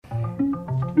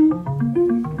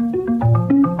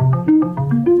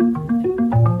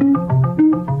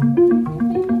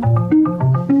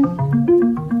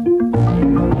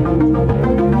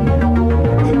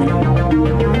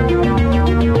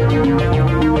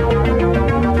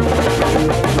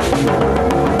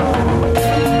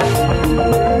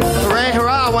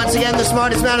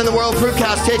Smartest man in the world,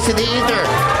 Fruitcast takes to the ether.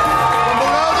 From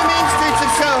below the mean streets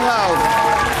of Soho,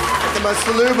 the most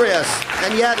salubrious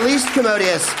and yet least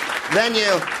commodious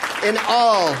venue in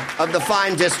all of the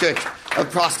fine district of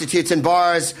prostitutes and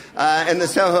bars in the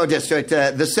Soho district,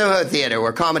 the Soho Theater,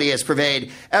 where comedy is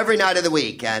purveyed every night of the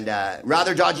week, and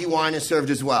rather dodgy wine is served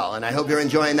as well, and I hope you're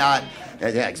enjoying that.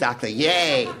 Yeah, exactly.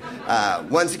 Yay.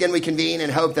 Once again, we convene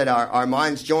and hope that our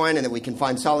minds join and that we can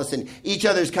find solace in each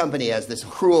other's company as this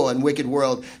cruel and wicked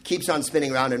world keeps on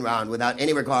spinning round and round without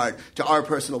any regard to our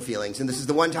personal feelings. And this is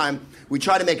the one time we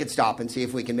try to make it stop and see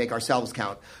if we can make ourselves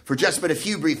count for just but a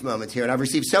few brief moments here. And I've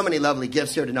received so many lovely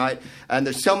gifts here tonight, and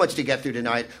there's so much to get through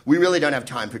tonight. We really don't have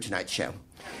time for tonight's show.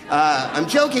 I'm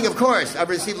joking, of course. I've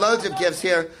received loads of gifts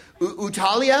here.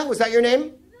 Utalia, was that your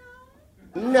name?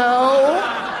 No.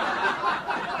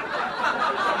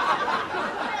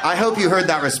 I hope you heard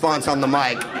that response on the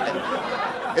mic.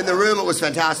 In the room, it was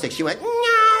fantastic. She went, no.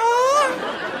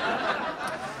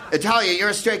 Italia, you're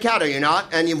a stray cat, are you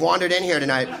not? And you've wandered in here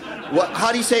tonight.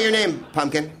 How do you say your name,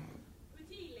 Pumpkin?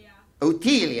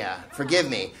 Utilia.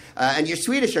 Forgive me. And you're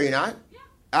Swedish, are you not? Yeah.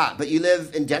 Ah, but you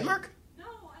live in Denmark? No,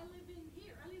 I live in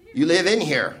here. You live in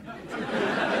here?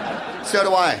 So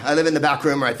do I. I live in the back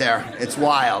room right there. It's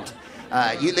wild.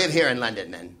 You live here in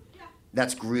London, then?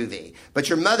 That's groovy. But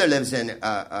your mother lives in,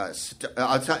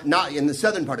 not in the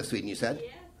southern part of Sweden, you said?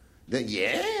 Yes.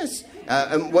 Yes.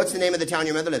 And what's the name of the town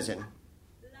your mother lives in?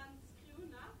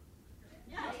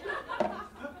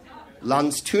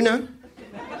 Landstuna?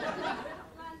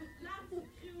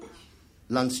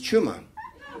 Landstuna.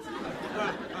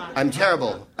 I'm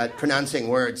terrible at pronouncing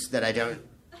words that I don't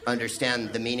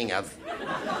understand the meaning of.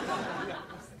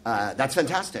 That's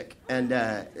fantastic. And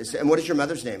what is your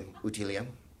mother's name, Utilia?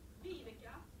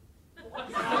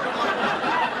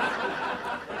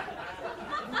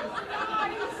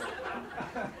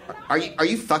 Are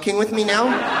you fucking with me now?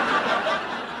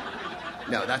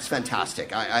 No, that's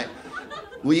fantastic.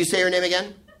 Will you say your name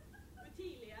again?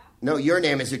 Utilia. No, your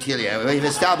name is Utilia. We've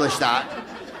established that.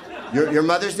 Your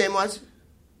mother's name was?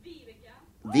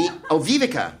 Vivica.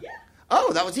 Vivica. Yeah.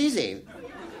 Oh, that was easy.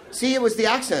 See, it was the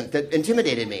accent that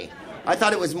intimidated me. I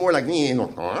thought it was more like me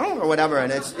or whatever,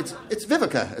 and it's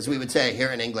Vivica, as we would say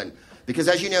here in England. Because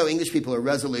as you know, English people are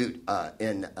resolute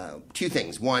in two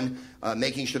things. One,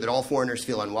 making sure that all foreigners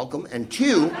feel unwelcome. And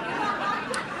two,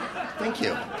 thank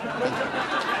you.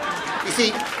 You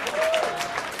see,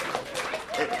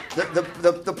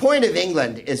 the point of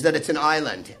England is that it's an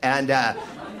island. And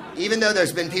even though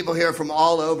there's been people here from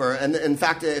all over, and in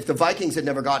fact, if the Vikings had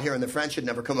never got here and the French had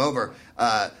never come over,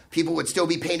 people would still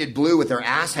be painted blue with their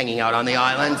ass hanging out on the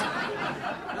island.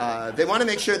 They want to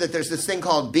make sure that there's this thing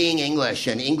called being English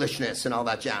and Englishness and all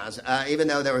that jazz, even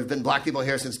though there have been black people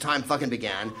here since time fucking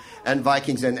began, and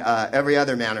Vikings and every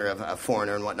other manner of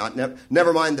foreigner and whatnot.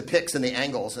 Never mind the Picts and the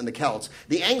Angles and the Celts.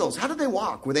 The Angles, how did they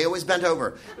walk? Were they always bent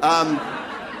over?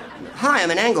 Hi,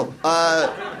 I'm an Angle.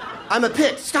 I'm a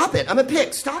Pict. Stop it. I'm a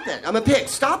Pict. Stop it. I'm a Pict.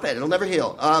 Stop it. It'll never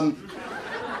heal.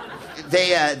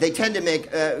 They tend to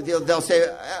make, they'll say,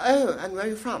 oh, and where are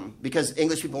you from? Because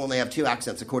English people only have two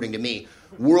accents, according to me.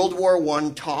 World War I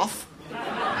toff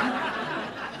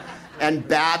and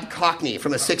bad Cockney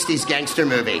from a 60s gangster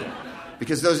movie.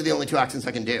 Because those are the only two accents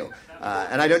I can do.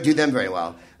 And I don't do them very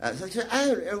well. So I say,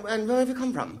 oh, and where have you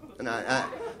come from? And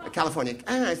California.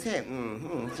 Oh, I say,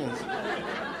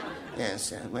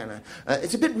 yes,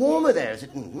 it's a bit warmer there. Is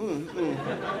it?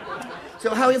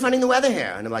 So how are you finding the weather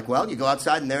here? And I'm like, well, you go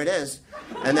outside and there it is.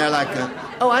 And they're like,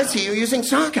 oh, I see you're using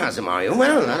sarcasm, are you?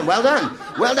 Well done.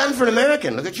 Well done for an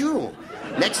American. Look at you.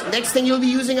 Next thing you'll be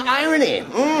using irony.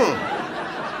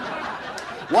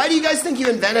 Why do you guys think you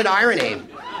invented irony?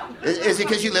 Is it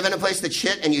because you live in a place that's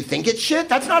shit and you think it's shit?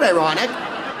 That's not ironic.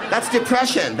 That's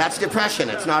depression. That's depression.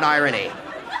 It's not irony.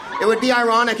 It would be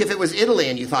ironic if it was Italy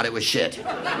and you thought it was shit.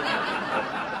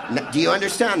 Do you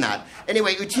understand that?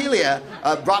 Anyway, Utilia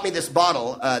brought me this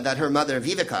bottle that her mother,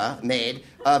 Vivica, made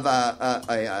of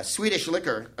a Swedish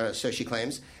liquor, so she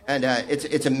claims. And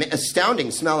it's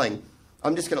astounding smelling.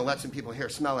 I'm just going to let some people here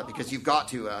smell it because you've got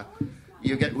to...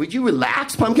 would you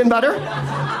relax, Pumpkin Butter?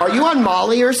 Are you on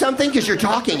Molly or something? Because you're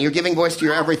talking. You're giving voice to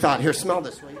your every thought. Here, smell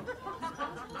this.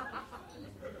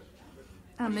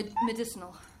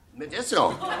 Medicinal.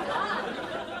 Medicinal.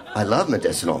 I love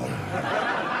medicinal.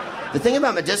 The thing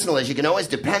about medicinal is you can always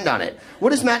depend on it. What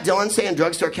does Matt Dillon say in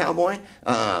Drugstore Cowboy?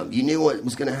 You knew what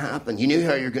was going to happen. You knew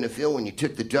how you were going to feel when you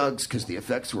took the drugs because the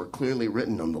effects were clearly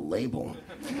written on the label.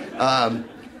 And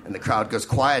the crowd goes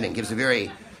quiet and gives a very,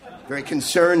 very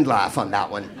concerned laugh on that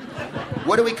one.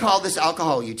 What do we call this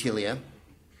alcohol, Utilia?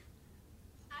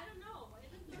 I don't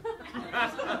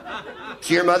know.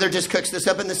 So your mother just cooks this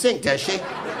up in the sink, does she?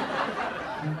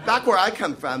 Back where I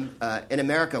come from, in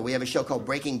America, we have a show called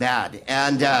Breaking Bad.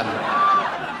 And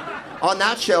on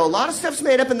that show, a lot of stuff's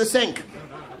made up in the sink,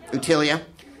 Utilia.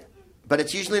 But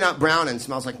it's usually not brown and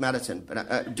smells like medicine.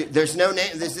 But there's no name.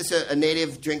 Is this a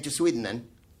native drink to Sweden, then?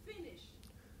 Finish.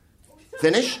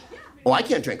 Finnish? Oh, I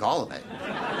can't drink all of it.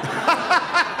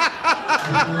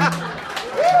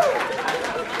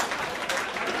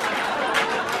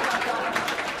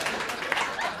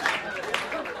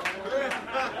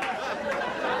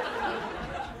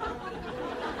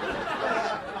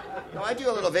 I do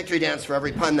a little victory dance for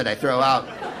every pun that I throw out.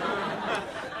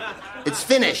 It's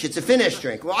Finnish. It's a Finnish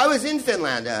drink. Well, I was in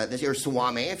Finland this year,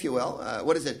 Suomi, if you will.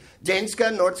 What is it?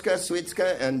 Danska, Nordska,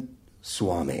 Swedska, and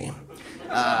Suomi.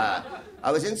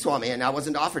 I was in Suomi, and I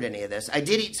wasn't offered any of this. I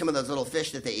did eat some of those little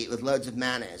fish that they eat with loads of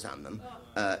mayonnaise on them.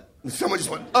 Someone just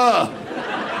went, ugh.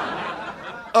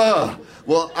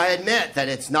 Well, I admit that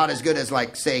it's not as good as,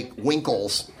 like, say,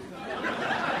 Winkles.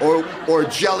 Or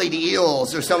jellied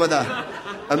eels, or some of the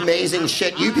amazing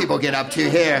shit you people get up to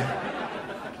here.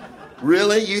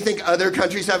 Really? You think other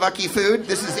countries have ucky food?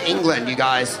 This is England, you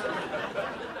guys.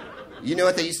 You know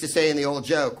what they used to say in the old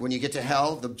joke? When you get to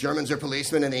hell, the Germans are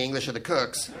policemen and the English are the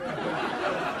cooks.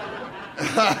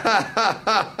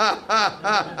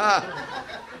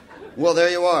 Well, there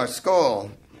you are.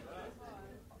 Skull.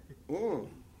 Ooh.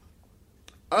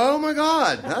 Oh, my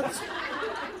God. That's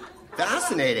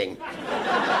fascinating.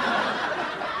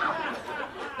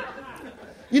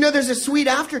 You know, there's a sweet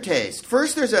aftertaste.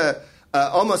 First, there's a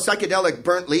almost psychedelic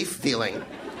burnt leaf feeling.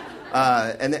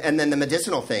 And then the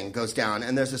medicinal thing goes down,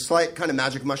 and there's a slight kind of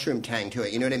magic mushroom tang to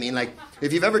it. You know what I mean? Like,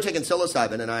 if you've ever taken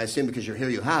psilocybin, and I assume because you're here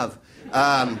you have,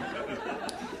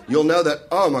 you'll know that,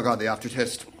 oh my God, the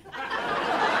aftertaste.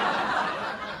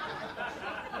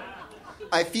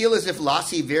 I feel as if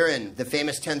Lassi Viren, the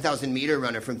famous 10,000-meter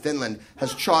runner from Finland,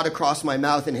 has trod across my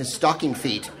mouth in his stocking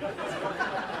feet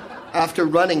after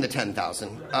running the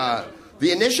 10,000.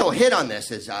 The initial hit on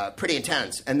this is pretty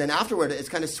intense, and then afterward it's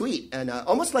kind of sweet and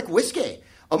almost like whiskey,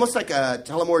 almost like a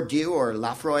Tullamore Dew or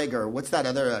Lafroig or what's that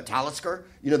other, Talisker?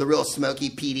 You know, the real smoky,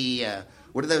 peaty,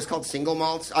 what are those called, single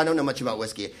malts? I don't know much about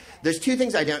whiskey. There's two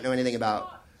things I don't know anything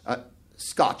about.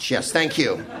 Scotch, yes, thank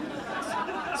you.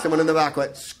 Someone in the back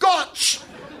went, Scotch!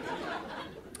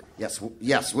 Yes,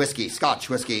 whiskey, Scotch,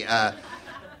 whiskey. I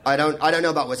don't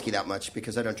know about whiskey that much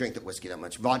because I don't drink the whiskey that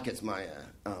much. Vodka's my,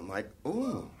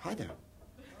 ooh, hi there.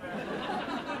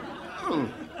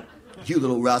 You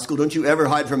little rascal, don't you ever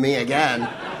hide from me again.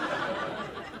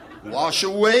 Wash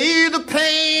away the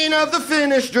pain of the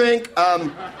Finnish drink.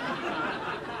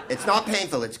 It's not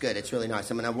painful, it's good, it's really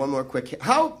nice. I'm going to have one more quick hit.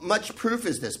 How much proof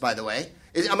is this, by the way?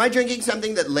 Am I drinking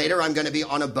something that later I'm going to be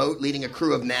on a boat leading a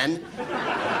crew of men?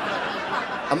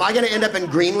 Am I going to end up in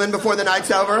Greenland before the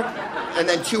night's over? And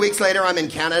then 2 weeks later, I'm in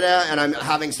Canada, and I'm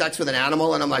having sex with an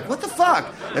animal, and I'm like, what the fuck?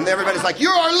 And everybody's like,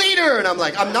 you're our leader! And I'm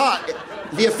like, I'm not.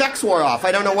 The effects wore off.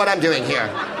 I don't know what I'm doing here.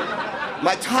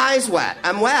 My tie's wet.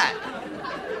 I'm wet.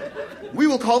 We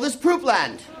will call this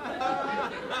Poopland.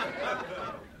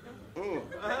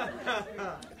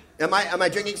 Am I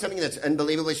drinking something that's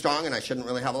unbelievably strong, and I shouldn't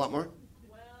really have a lot more?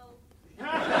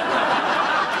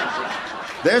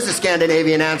 There's a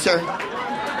Scandinavian answer.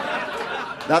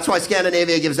 That's why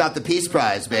Scandinavia gives out the Peace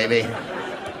Prize, baby.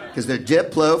 Because they're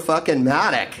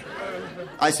diplo-fucking-matic.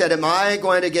 I said, am I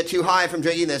going to get too high from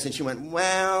drinking this? And she went,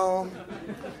 well,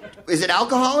 is it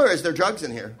alcohol or is there drugs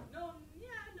in here?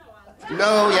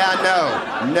 No, yeah,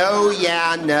 no. No,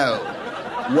 yeah, no.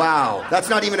 Wow, that's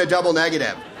not even a double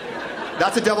negative.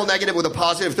 That's a double negative with a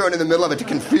positive thrown in the middle of it to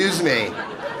confuse me.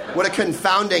 What a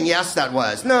confounding yes that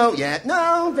was. No, yeah,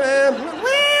 no,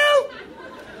 well.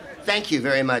 Thank you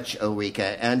very much,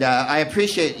 Ulrika, and I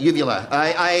appreciate uvula.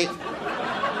 I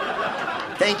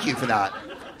thank you for that.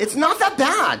 It's not that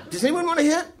bad. Does anyone want to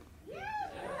hit?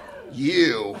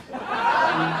 You. Does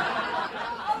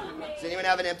anyone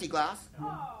have an empty glass?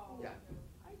 Yeah.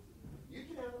 You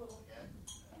can have a little hit.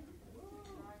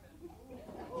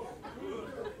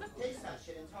 Taste that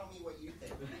shit and tell me what you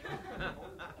think.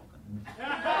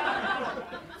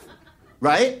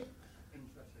 Right?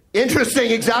 Interesting,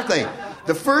 exactly.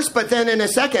 The first, but then in a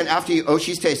second, after you... Oh,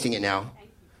 she's tasting it now.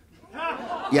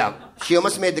 Yeah, she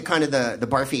almost made the kind of the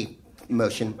barfy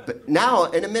motion. But now,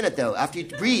 in a minute, though, after you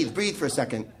breathe for a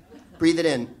second. Breathe it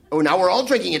in. Oh, now we're all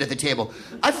drinking it at the table.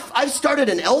 I've started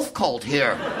an elf cult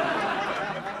here.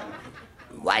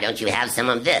 Why don't you have some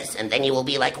of this, and then you will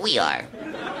be like we are?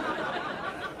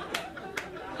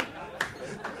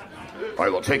 I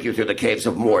will take you through the caves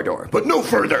of Mordor, but no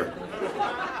further.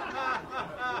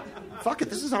 Fuck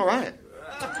it, this is all right.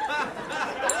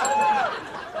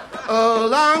 Oh,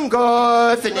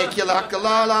 Langor, funiculaka,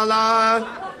 la la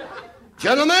la.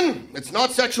 Gentlemen, it's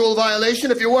not sexual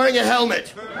violation if you're wearing a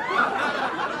helmet.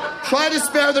 Try to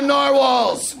spare the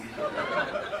narwhals.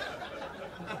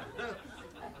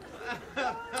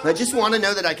 I just want to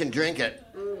know that I can drink it.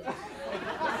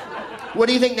 What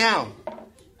do you think now?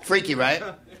 Freaky, right?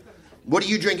 What are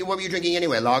you drinking? What were you drinking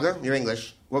anyway? Lager? You're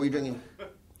English. What were you drinking?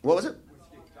 What was it?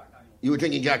 You were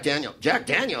drinking Jack Daniels. Jack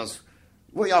Daniels?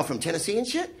 What, y'all from Tennessee and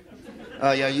shit?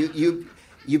 Oh, yeah,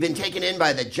 you've been taken in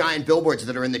by the giant billboards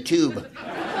that are in the tube.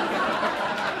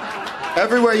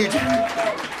 Everywhere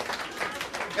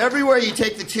you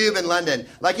take the tube in London.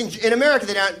 Like in America,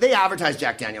 they advertise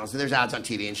Jack Daniels. There's ads on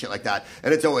TV and shit like that.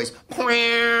 And it's always... And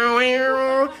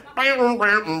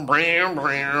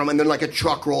then like a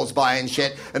truck rolls by and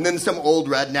shit. And then some old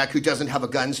redneck who doesn't have a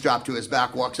gun strapped to his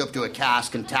back walks up to a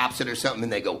cask and taps it or something.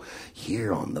 And they go,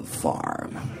 here on the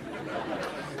farm,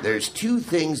 there's two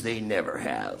things they never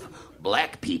have.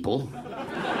 Black people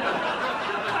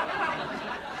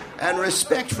and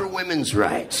respect for women's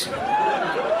rights.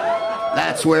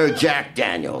 That's where Jack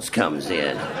Daniels comes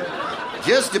in.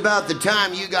 Just about the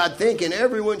time you got thinking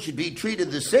everyone should be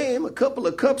treated the same, a couple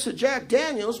of cups of Jack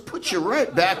Daniels puts you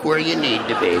right back where you need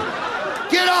to be.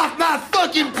 Get off my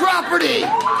fucking property!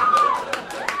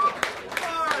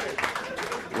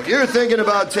 When you're thinking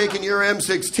about taking your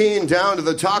M16 down to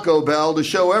the Taco Bell to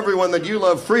show everyone that you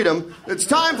love freedom, it's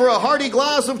time for a hearty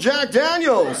glass of Jack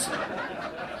Daniels.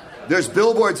 There's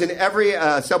billboards in every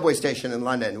subway station in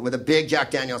London with a big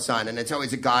Jack Daniels sign, and it's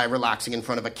always a guy relaxing in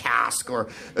front of a cask or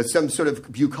some sort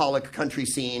of bucolic country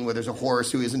scene where there's a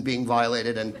horse who isn't being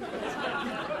violated. And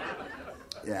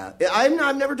yeah,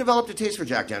 I've never developed a taste for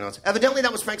Jack Daniels. Evidently,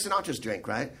 that was Frank Sinatra's drink,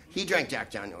 right? He drank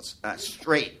Jack Daniels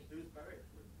straight.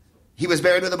 He was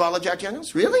buried with a bottle of Jack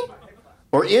Daniels? Really?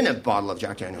 Or in a bottle of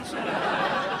Jack Daniels?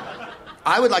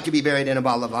 I would like to be buried in a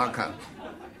bottle of vodka.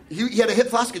 He had a hip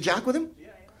flask of Jack with him?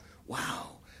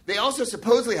 Wow. They also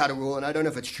supposedly had a rule, and I don't know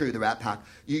if it's true, the Rat Pack.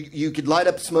 You could light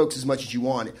up smokes as much as you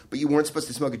wanted, but you weren't supposed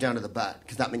to smoke it down to the butt,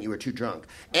 because that meant you were too drunk.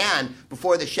 And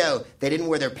before the show, they didn't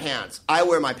wear their pants. I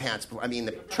wear my pants,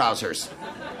 the trousers.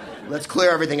 Let's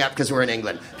clear everything up because we're in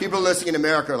England. People listening in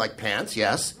America are like, pants,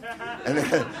 yes. And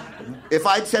then, if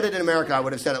I'd said it in America, I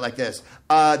would have said it like this.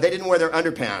 They didn't wear their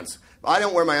underpants. I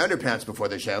don't wear my underpants before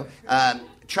the show.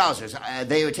 Trousers.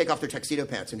 They would take off their tuxedo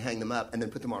pants and hang them up and then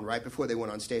put them on right before they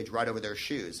went on stage, right over their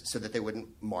shoes, so that they wouldn't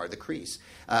mar the crease.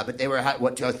 But they were,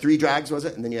 3 drags, was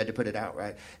it? And then you had to put it out,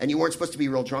 right? And you weren't supposed to be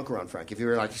real drunk around Frank. If you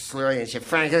were like slurring and shit,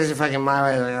 Frank, this is fucking my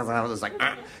way. I was like,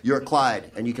 you're a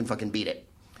Clyde, and you can fucking beat it.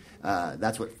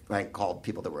 That's what Frank called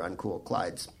people that were uncool,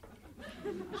 Clydes.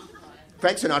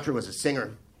 Frank Sinatra was a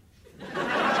singer.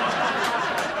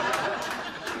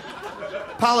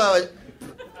 Paulo,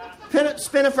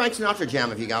 spin a Frank Sinatra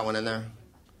jam if you got one in there.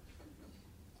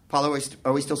 Paulo,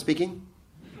 are we still speaking?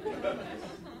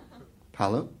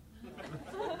 Paulo?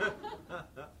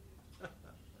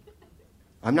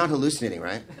 I'm not hallucinating,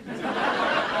 right?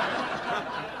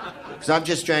 Because I've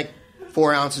just drank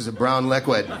 4 ounces of brown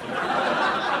liquid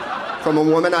from a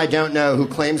woman I don't know who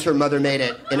claims her mother made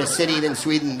it in a city in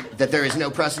Sweden that there is no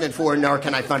precedent for, nor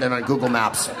can I find it on Google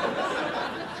Maps.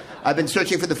 I've been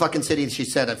searching for the fucking city she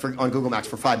said on Google Maps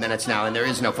for 5 minutes now, and there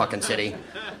is no fucking city.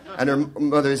 And her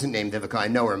mother isn't named Vivica. I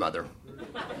know her mother.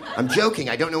 I'm joking.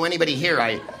 I don't know anybody here.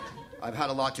 I've had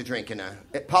a lot to drink.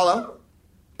 Paulo?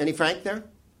 Any Frank there?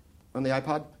 On the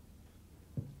iPod?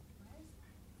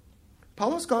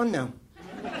 Paulo's gone now.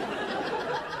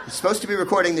 He's supposed to be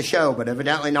recording the show, but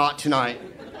evidently not tonight.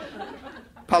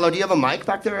 Paulo, do you have a mic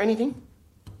back there or anything?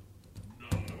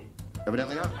 No.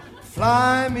 Evidently not.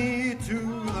 Fly me to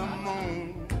the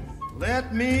moon,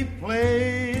 let me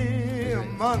play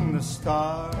among the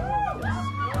stars.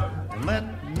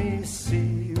 Let me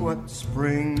see what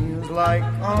spring is like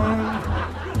on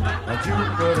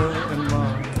Jupiter and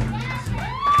Mars.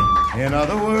 In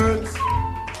other words,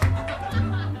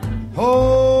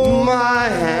 hold my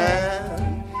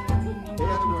hand. In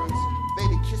other words,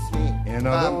 baby, kiss me. In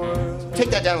other words,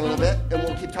 take that down a little bit, and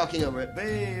we'll keep talking over it.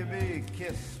 Baby,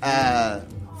 kiss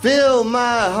me. Fill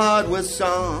my heart with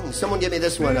song. Someone give me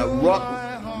this one.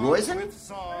 Roisin?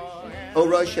 Oh,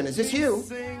 Roshan. Is this you?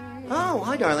 Oh,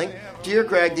 hi, darling. Dear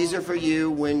Greg, these are for you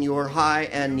when you're high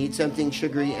and need something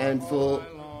sugary and full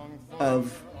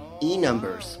of E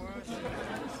numbers.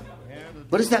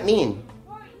 What does that mean?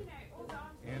 Well, all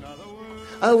the answers.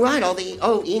 Oh, right,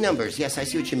 E numbers. Yes, I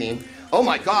see what you mean. Oh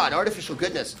my God, artificial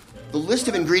goodness. The list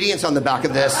of ingredients on the back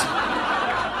of this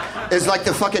is like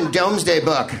the fucking Domesday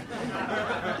Book.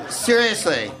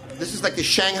 Seriously, this is like the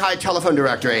Shanghai telephone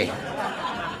directory.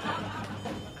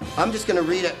 I'm just gonna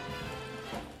read it.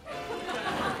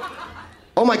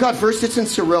 Oh my God, first it's in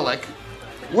Cyrillic.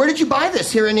 Where did you buy this?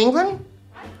 Here in England?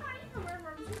 I can't even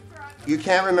remember. I'm too drunk. You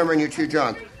can't remember and you're too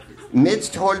drunk.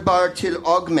 Midst holbar til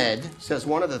ogmed, says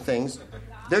one of the things.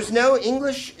 There's no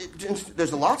English,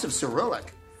 there's lots of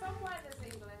Cyrillic. Somewhere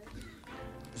there's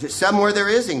English. Somewhere there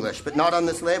is English, but not on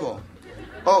this label.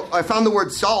 Oh, I found the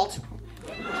word salt.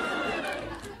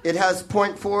 It has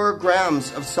 0.4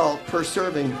 grams of salt per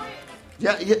serving.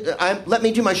 Let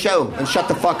me do my show and shut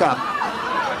the fuck up.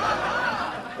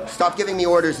 Stop giving me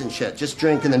orders and shit. Just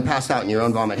drink and then pass out in your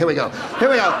own vomit. Here we go.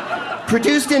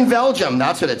 Produced in Belgium.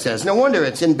 That's what it says. No wonder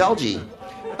it's in Belgium.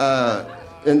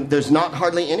 And there's not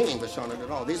hardly any English on it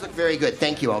at all. These look very good.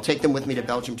 Thank you. I'll take them with me to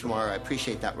Belgium tomorrow. I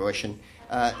appreciate that, Roshan.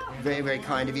 Very, very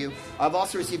kind of you. I've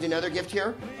also received another gift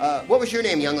here. What was your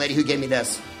name, young lady who gave me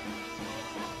this?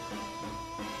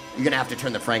 You're going to have to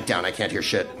turn the Frank down. I can't hear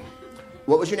shit.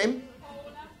 What was your name?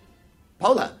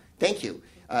 Paula. Thank you.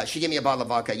 She gave me a bottle of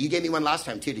vodka. You gave me one last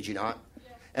time, too, did you not?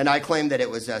 Yeah. And I claimed that it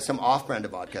was some off-brand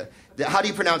of vodka. How do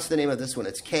you pronounce the name of this one?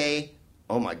 It's K.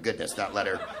 Oh, my goodness, that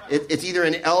letter. It's either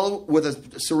an L with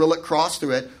a Cyrillic cross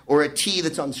through it or a T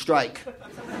that's on strike.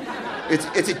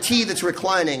 It's a T that's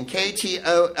reclining.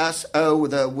 K-T-O-S-O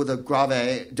with a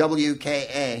grave.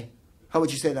 W-K-A. How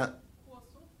would you say that?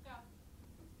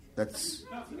 That's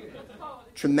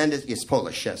tremendous. Yes,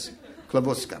 Polish, yes.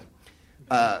 Klawuska.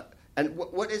 And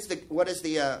what is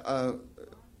the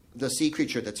sea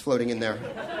creature that's floating in there?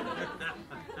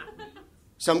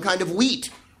 Some kind of wheat.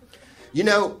 You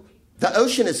know, the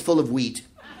ocean is full of wheat,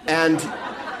 and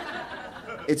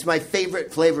it's my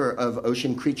favorite flavor of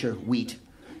ocean creature, wheat.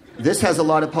 This has a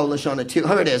lot of Polish on it too.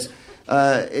 Here it is.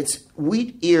 It's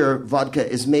wheat ear vodka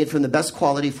is made from the best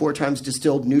quality 4 times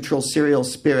distilled neutral cereal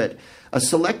spirit.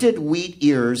 Selected wheat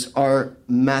ears are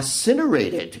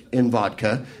macerated in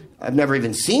vodka. I've never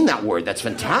even seen that word. That's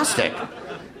fantastic.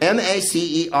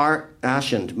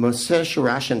 M-A-C-E-R-ationed,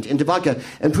 macerationed into vodka,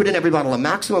 and put in every bottle a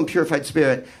maximum purified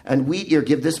spirit, and wheat ear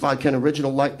give this vodka an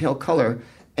original light pale color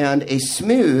and a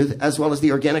smooth as well as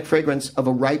the organic fragrance of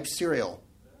a ripe cereal.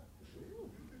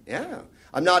 Yeah.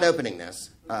 I'm not opening this,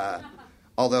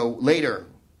 although later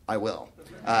I will.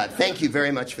 Thank you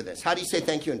very much for this. How do you say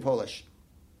thank you in Polish?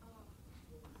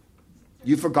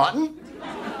 You've forgotten?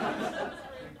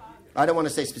 I don't want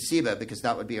to say spasiba because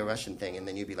that would be a Russian thing, and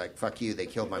then you'd be like, fuck you, they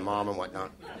killed my mom and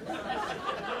whatnot.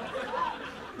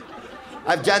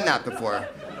 I've done that before.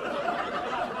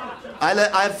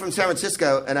 I'm from San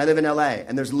Francisco, and I live in L.A.,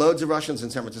 and there's loads of Russians in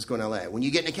San Francisco and L.A. When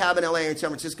you get in a cab in L.A. or in San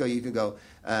Francisco, you can go,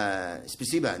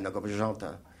 spasiba, no go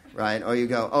pожалуйста, right? Or you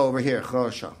go, oh, over here,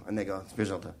 хорошо, and they go,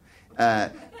 pожалуйста.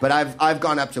 But I've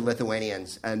gone up to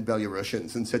Lithuanians and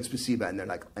Belarusians and said spasiba, and they're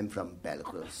like, I'm from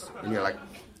Belarus. And you're like,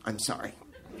 I'm sorry.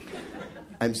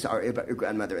 I'm sorry about your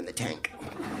grandmother in the tank.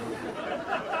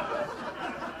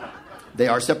 They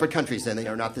are separate countries, and they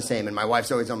are not the same. And my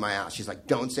wife's always on my ass. She's like,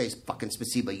 don't say fucking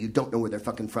spasiba. You don't know where they're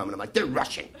fucking from. And I'm like, they're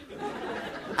Russian.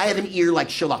 I have an ear like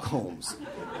Sherlock Holmes.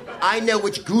 I know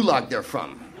which gulag they're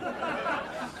from.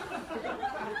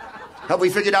 Have we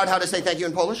figured out how to say thank you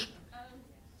in Polish?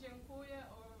 Dziękuję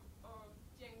or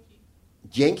dzięki.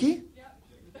 Dzięki? Yeah.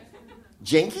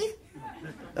 Dzięki?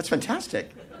 That's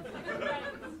fantastic.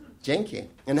 Dzięki.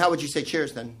 And how would you say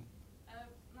cheers then?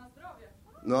 Na zdrowie.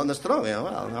 No, na zdrowie.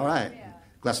 Well, all right.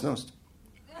 Glasnost.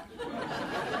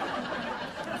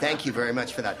 Thank you very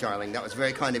much for that, darling. That was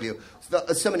very kind of you.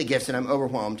 So many gifts, and I'm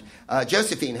overwhelmed.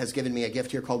 Josephine has given me a gift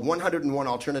here called 101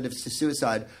 Alternatives to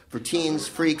Suicide for Teens,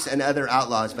 Freaks, and Other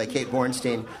Outlaws by Kate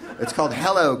Bornstein. It's called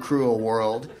Hello, Cruel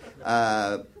World.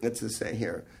 Let's just say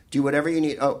here. Do whatever you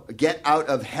need. Oh, get out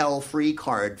of hell free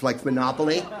card, like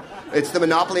Monopoly. It's the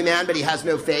Monopoly man, but he has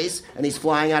no face, and he's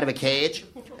flying out of a cage.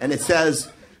 And it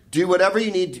says, do whatever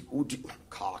you need.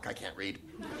 Cock, I can't read.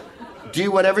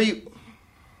 Do whatever you...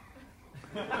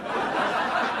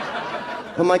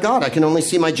 Oh my God, I can only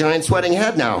see my giant sweating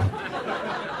head now.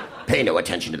 Pay no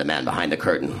attention to the man behind the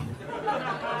curtain.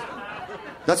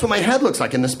 That's what my head looks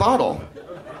like in this bottle.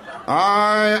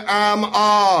 I am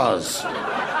Oz,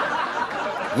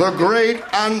 the great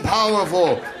and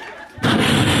powerful.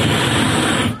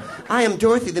 I am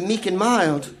Dorothy, the meek and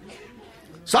mild.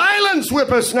 Silence,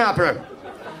 whippersnapper!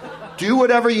 Do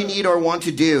whatever you need or want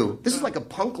to do. This is like a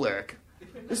punk lyric.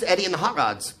 This is Eddie and the Hot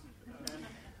Rods.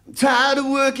 I'm tired of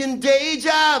working day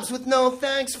jobs with no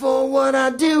thanks for what I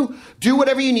do. Do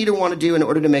whatever you need or want to do in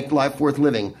order to make life worth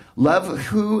living. Love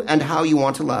who and how you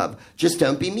want to love. Just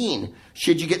don't be mean.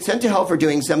 Should you get sent to hell for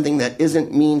doing something that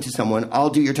isn't mean to someone, I'll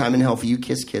do your time in hell for you.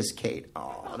 Kiss, kiss, Kate.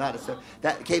 Oh, that is so...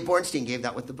 Kate Bornstein gave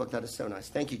that with the book. That is so nice.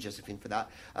 Thank you, Josephine, for that.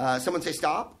 Someone say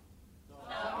stop.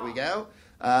 There we go.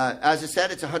 As I said,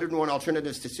 it's 101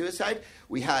 alternatives to suicide.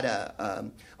 We had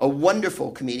a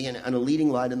wonderful comedian and a leading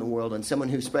light in the world and someone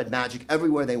who spread magic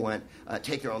everywhere they went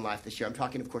take their own life this year. I'm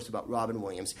talking, of course, about Robin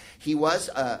Williams. He was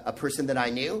a person that I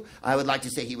knew. I would like to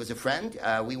say he was a friend.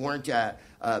 We weren't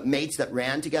mates that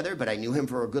ran together, but I knew him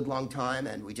for a good long time,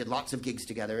 and we did lots of gigs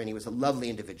together, and he was a lovely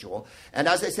individual. And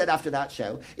as I said after that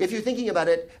show, if you're thinking about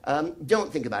it,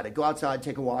 don't think about it. Go outside,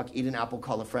 take a walk, eat an apple,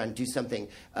 call a friend, do something.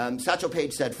 Satchel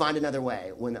Paige said, find another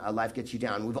way when life gets you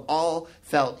down. We've all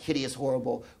felt hideous,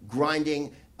 horrible,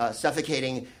 grinding,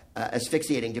 suffocating,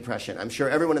 asphyxiating depression. I'm sure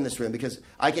everyone in this room, because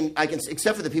I can,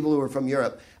 except for the people who are from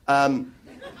Europe,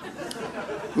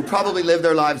 who probably live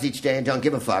their lives each day and don't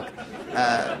give a fuck.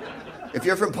 If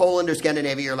you're from Poland or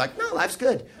Scandinavia, you're like, no, life's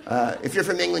good. If you're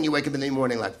from England, you wake up in the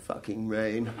morning like, fucking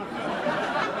rain.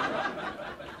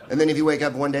 And then if you wake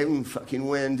up one day, fucking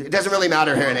wind. It doesn't really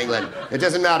matter here in England. It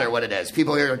doesn't matter what it is.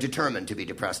 People here are determined to be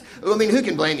depressed. I mean, who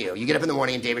can blame you? You get up in the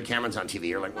morning and David Cameron's on TV.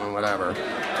 You're like, whatever.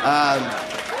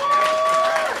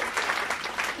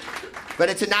 But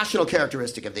it's a national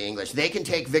characteristic of the English. They can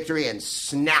take victory and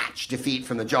snatch defeat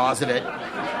from the jaws of it.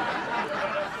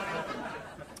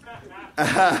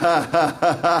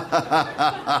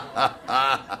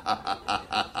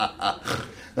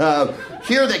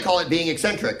 Here they call it being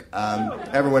eccentric.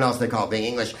 Everyone else they call it being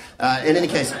English. In any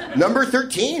case, number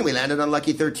 13, we landed on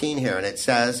lucky 13 here, and it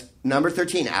says, number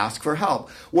 13, ask for help.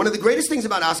 One of the greatest things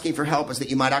about asking for help is that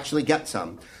you might actually get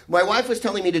some. My wife was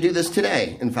telling me to do this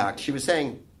today, in fact. She was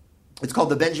saying, it's called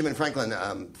the Benjamin Franklin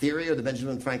theory, or the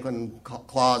Benjamin Franklin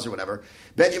clause, or whatever.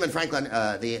 Benjamin Franklin,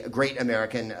 the great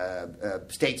American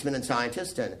statesman and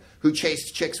scientist, and who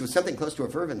chased chicks with something close to a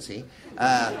fervency,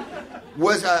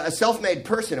 was a self-made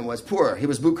person and was poor. He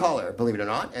was blue-collar, believe it or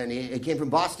not, and he came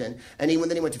from Boston. And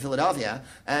then he went to Philadelphia,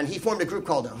 and he formed a group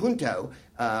called Junto,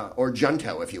 or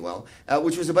Junto, if you will,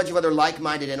 which was a bunch of other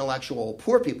like-minded intellectual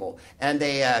poor people. And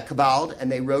they caballed,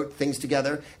 and they wrote things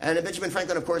together. And Benjamin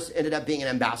Franklin, of course, ended up being an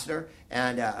ambassador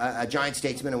and a giant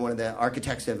statesman and one of the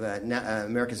architects of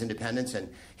America's independence.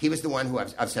 And he was the one who,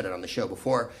 I've said it on the show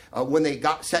before, when they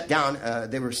got set down,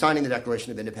 they were signing the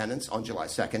Declaration of Independence on July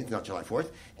 2nd, not July 4th.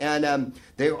 And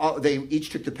they each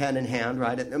took the pen in hand,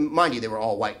 right? And mind you, they were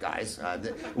all white guys.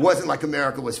 It wasn't like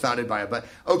America was founded by it, but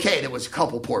okay, there was a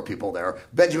couple poor people there.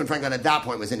 Benjamin Franklin at that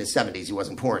point was in his 70s. He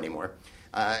wasn't poor anymore.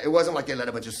 It wasn't like they let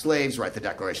a bunch of slaves write the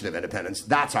Declaration of Independence.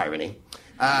 That's irony.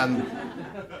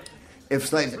 If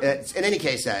slaves, in any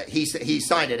case, he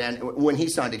signed it, and when he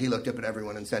signed it, he looked up at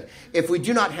everyone and said, if we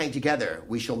do not hang together,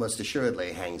 we shall most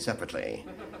assuredly hang separately.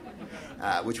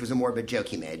 Which was a morbid joke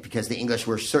he made, because the English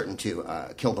were certain to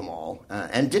kill them all,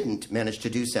 and didn't manage to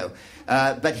do so.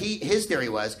 But his theory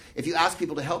was, if you ask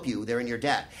people to help you, they're in your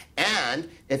debt. And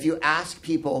if you ask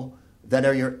people that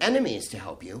are your enemies to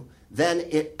help you, then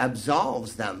it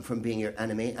absolves them from being your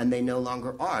enemy, and they no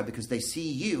longer are, because they see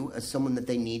you as someone that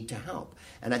they need to help.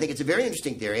 And I think it's a very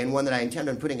interesting theory, and one that I intend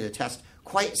on putting to the test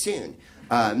quite soon.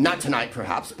 Not tonight,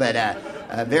 perhaps, but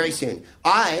very soon.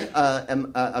 I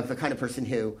am the kind of person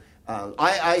who...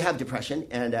 I have depression,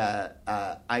 and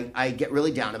I get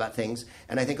really down about things,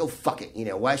 and I think, oh, fuck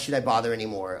it, why should I bother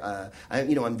anymore?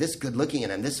 I'm this good-looking,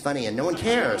 and I'm this funny, and no one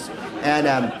cares. And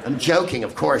I'm joking,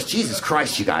 of course. Jesus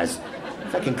Christ, you guys.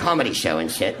 Fucking comedy show and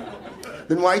shit.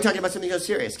 Then why are you talking about something so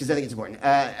serious? Because I think it's important.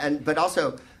 But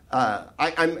also,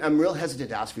 I'm real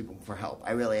hesitant to ask people for help.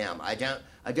 I really am. I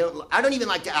don't even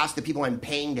like to ask the people I'm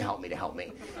paying to help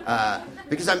me.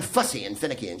 Because I'm fussy and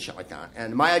finicky and shit like that.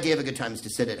 And my idea of a good time is to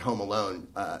sit at home alone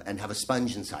and have a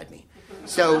sponge inside me.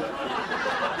 So,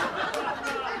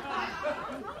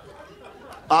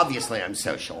 obviously I'm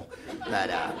social. But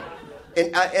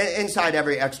inside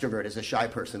every extrovert is a shy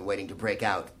person waiting to break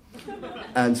out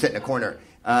and sit in a corner.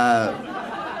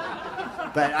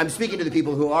 But I'm speaking to the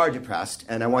people who are depressed,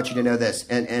 and I want you to know this.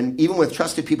 And even with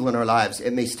trusted people in our lives,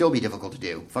 it may still be difficult to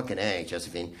do. Fucking A,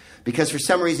 Josephine. Because for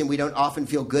some reason, we don't often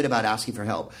feel good about asking for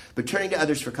help. But turning to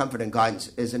others for comfort and guidance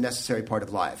is a necessary part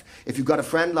of life. If you've got a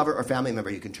friend, lover, or family member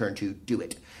you can turn to, do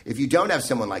it. If you don't have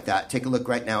someone like that, take a look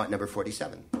right now at number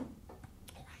 47.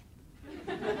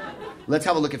 Let's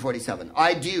have a look at 47.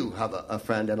 I do have a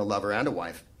friend and a lover and a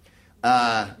wife.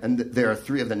 And there are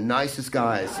three of the nicest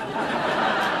guys.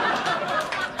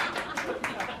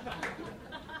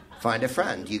 Find a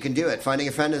friend. You can do it. Finding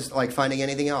a friend is like finding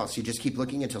anything else. You just keep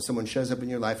looking until someone shows up in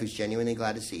your life who's genuinely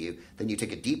glad to see you. Then you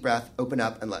take a deep breath, open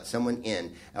up, and let someone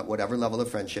in at whatever level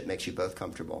of friendship makes you both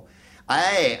comfortable.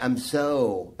 I am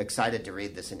so excited to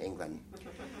read this in England.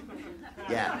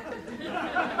 Yeah.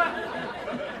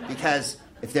 Because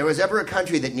if there was ever a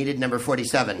country that needed number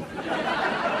 47...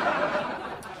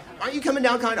 Aren't you coming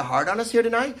down kind of hard on us here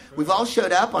tonight? We've all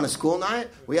showed up on a school night.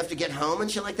 We have to get home and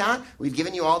shit like that. We've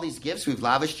given you all these gifts. We've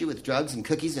lavished you with drugs and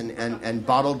cookies and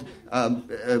bottled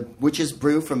witch's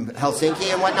brew from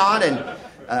Helsinki and whatnot.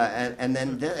 And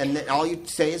then all you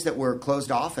say is that we're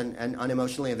closed off and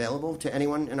unemotionally available to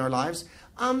anyone in our lives.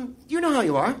 You know how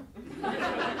you are.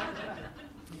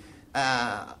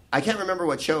 I can't remember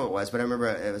what show it was, but I remember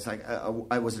it was like,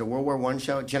 was it a World War I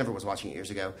show? Jennifer was watching it years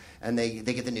ago, and they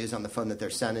get the news on the phone that their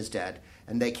son is dead,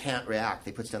 and they can't react.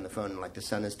 They puts down the phone, and like, the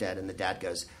son is dead, and the dad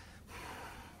goes,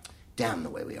 damn the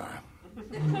way we are.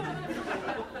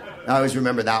 I always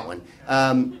remember that one.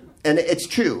 And it's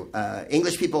true.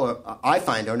 English people, I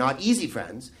find, are not easy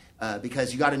friends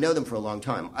because you got to know them for a long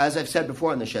time. As I've said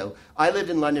before on the show, I lived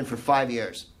in London for 5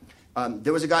 years.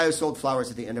 There was a guy who sold flowers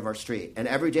at the end of our street, and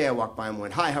every day I walked by him and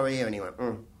went, hi, how are you? And he went,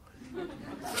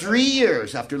 3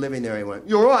 years after living there, he went,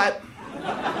 you all right?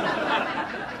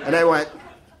 And I went,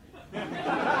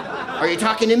 are you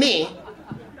talking to me?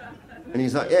 And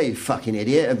he's like, yeah, you fucking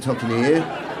idiot, I'm talking to you.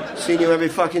 Seen you every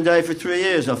fucking day for 3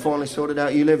 years. I finally sorted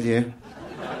out you lived here.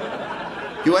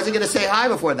 He wasn't going to say hi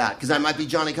before that, because I might be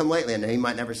Johnny-come-lately, and he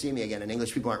might never see me again, and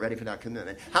English people aren't ready for that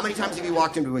commitment. How many times have you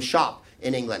walked into a shop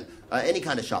in England, any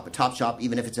kind of shop, a top shop,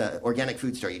 even if it's an organic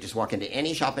food store, you just walk into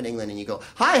any shop in England, and you go,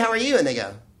 hi, how are you? And they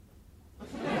go...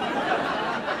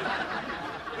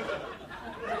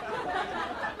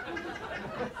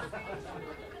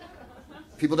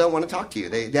 People don't want to talk to you.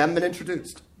 They haven't been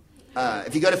introduced.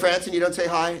 If you go to France and you don't say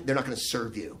hi, they're not going to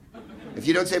serve you. If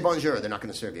you don't say bonjour, they're not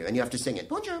going to serve you, and you have to sing it.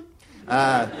 Bonjour.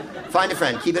 Find a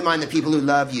friend. Keep in mind that people who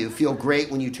love you feel great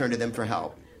when you turn to them for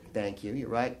help. Thank you. You're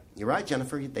right. You're right,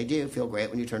 Jennifer. They do feel great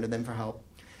when you turn to them for help.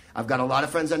 I've got a lot of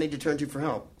friends I need to turn to for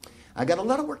help. I got a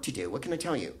lot of work to do. What can I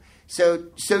tell you? So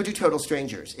do total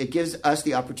strangers. It gives us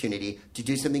the opportunity to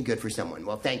do something good for someone.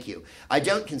 Well, thank you. I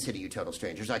don't consider you total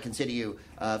strangers. I consider you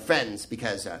friends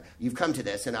because you've come to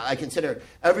this. And I consider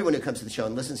everyone who comes to the show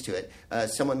and listens to it,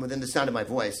 someone within the sound of my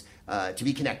voice, to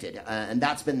be connected. And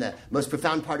that's been the most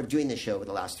profound part of doing this show over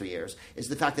the last 3 years, is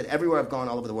the fact that everywhere I've gone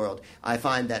all over the world, I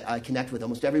find that I connect with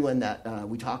almost everyone that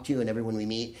we talk to and everyone we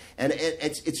meet. And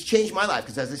it's changed my life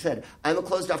because, as I said, I'm a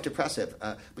closed-off depressive.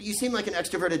 But you seem like an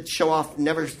extroverted, show-off,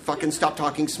 never fucking stop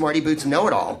talking, smarty boots,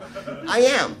 know-it-all. I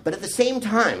am. But at the same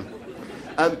time,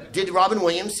 did Robin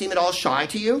Williams seem at all shy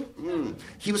to you?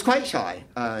 He was quite shy.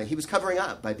 He was covering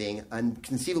up by being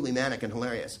inconceivably manic and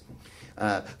hilarious.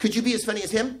 Could you be as funny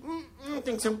as him? I don't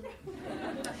think so.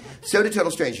 So do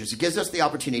total strangers. It gives us the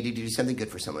opportunity to do something good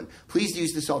for someone. Please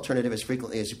use this alternative as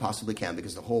frequently as you possibly can,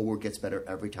 because the whole world gets better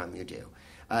every time you do.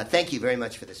 Thank you very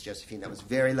much for this, Josephine. That was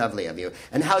very lovely of you.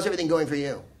 And how's everything going for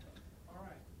you? All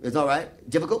right. It's all right?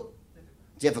 Difficult?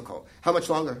 Difficult. How much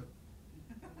longer?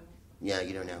 Yeah,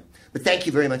 you don't know. But thank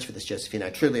you very much for this, Josephine.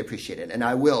 I truly appreciate it. And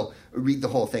I will read the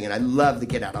whole thing. And I love the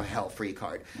Get Out of Hell free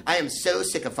card. I am so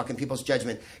sick of fucking people's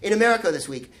judgment. In America this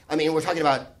week, I mean, we're talking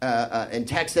about in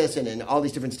Texas and in all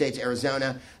these different states,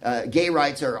 Arizona, gay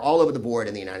rights are all over the board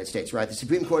in the United States, right? The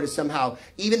Supreme Court is somehow,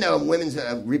 even though women's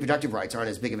reproductive rights aren't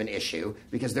as big of an issue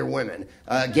because they're women,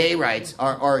 gay rights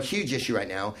are a huge issue right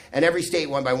now. And every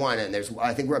state, one by one, and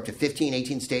I think we're up to 15,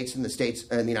 18 states in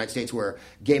the United States where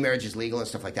gay marriage is legal and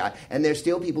stuff like that. And there's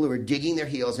still people who are digging their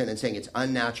heels in and saying it's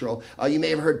unnatural. You may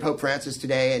have heard Pope Francis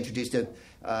today introduced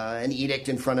an edict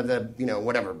in front of the,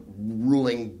 whatever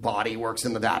ruling body works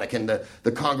in the Vatican,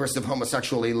 the Congress of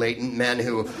Homosexually Latent Men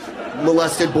who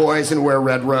molested boys and wear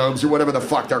red robes, or whatever the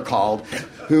fuck they're called,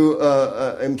 who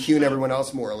impugn everyone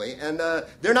else morally. And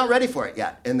they're not ready for it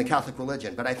yet in the Catholic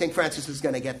religion. But I think Francis is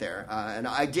going to get there, and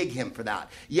I dig him for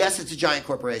that. Yes, it's a giant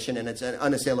corporation, and it's an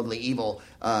unassailably evil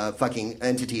fucking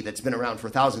entity that's been around for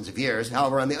thousands of years.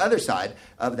 However, on the other side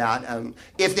of that,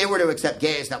 if they were to accept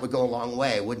gays, that would go a long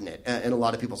way, wouldn't it, in a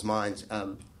lot of people's minds.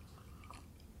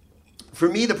 For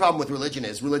me, the problem with religion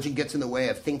is religion gets in the way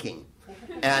of thinking,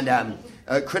 and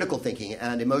critical thinking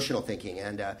and emotional thinking.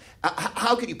 And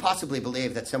how could you possibly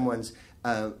believe that someone's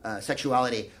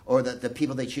sexuality or the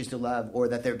people they choose to love or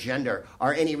that their gender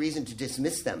are any reason to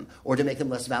dismiss them or to make them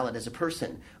less valid as a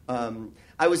person.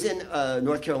 I was in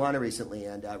North Carolina recently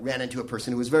and ran into a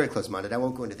person who was very close-minded. I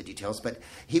won't go into the details, but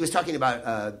he was talking about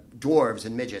dwarves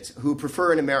and midgets who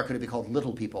prefer in America to be called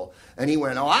little people. And he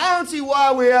went, I don't see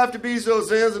why we have to be so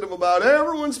sensitive about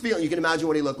everyone's feeling. You can imagine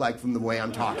what he looked like from the way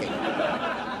I'm talking.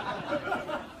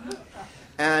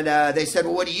 And they said,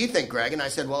 well, what do you think, Greg? And I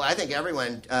said, well, I think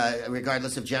everyone,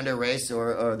 regardless of gender, race,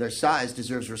 or their size,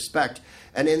 deserves respect.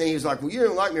 And then he was like, well, you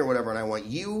don't like me or whatever. And I went,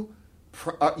 you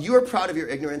are proud of your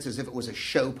ignorance as if it was a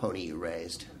show pony you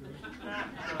raised.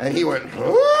 And he went,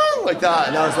 like that.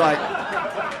 And I was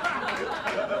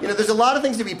like, there's a lot of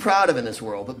things to be proud of in this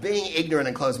world, but being ignorant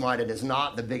and closed-minded is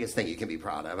not the biggest thing you can be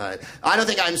proud of. I don't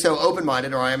think I'm so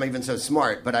open-minded or I am even so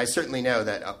smart, but I certainly know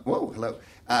that,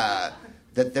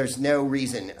 that there's no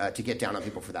reason to get down on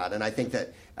people for that. And I think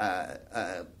that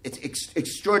it's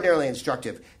extraordinarily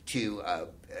instructive to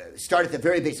start at the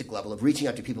very basic level of reaching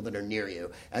out to people that are near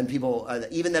you and people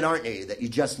even that aren't near you, that you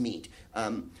just meet.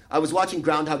 I was watching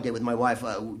Groundhog Day with my wife.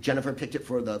 Jennifer picked it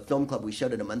for the film club. We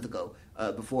showed it a month ago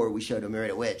before we showed A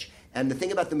Married a Witch. And the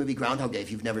thing about the movie Groundhog Day, if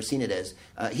you've never seen it, is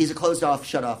he's a closed-off,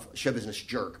 shut-off show business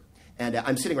jerk. And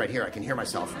I'm sitting right here. I can hear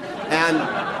myself. And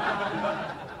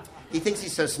he thinks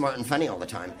he's so smart and funny all the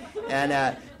time.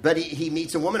 And but he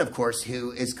meets a woman, of course,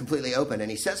 who is completely open.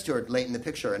 And he says to her late in the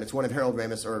picture, and it's one of Harold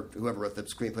Ramis or whoever wrote the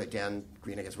screenplay, Dan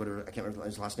Green, I guess, whatever, I can't remember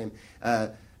his last name.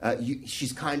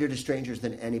 She's kinder to strangers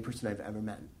than any person I've ever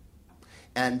met.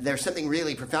 And there's something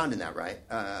really profound in that, right?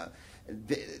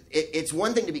 It's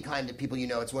one thing to be kind to people you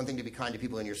know. It's one thing to be kind to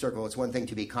people in your circle. It's one thing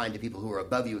to be kind to people who are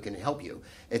above you who can help you.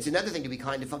 It's another thing to be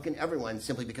kind to fucking everyone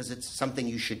simply because it's something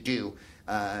you should do.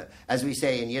 As we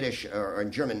say in Yiddish or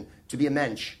in German, to be a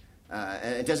mensch.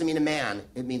 And it doesn't mean a man.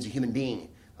 It means a human being.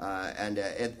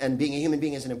 And being a human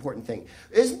being is an important thing.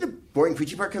 Isn't the boring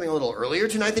preachy part coming a little earlier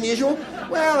tonight than usual?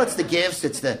 Well, it's the gifts.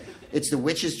 It's the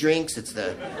witches' drinks. It's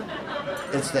the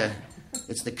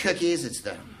cookies. It's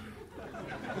the...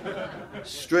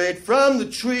 Straight from the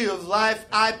tree of life,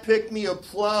 I picked me a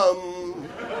plum.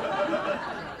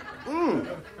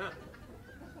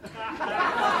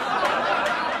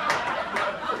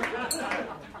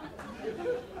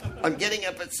 I'm getting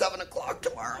up at 7 o'clock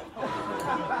tomorrow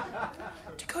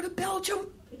to go to Belgium.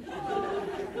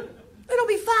 It'll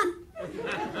be fun.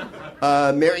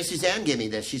 Mary Suzanne gave me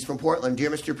this. She's from Portland. Dear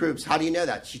Mr. Proops, how do you know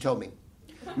that? She told me.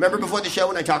 Remember before the show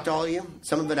when I talked to all of you?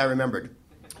 Some of it I remembered.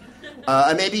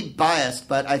 I may be biased,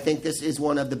 but I think this is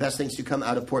one of the best things to come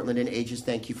out of Portland in ages.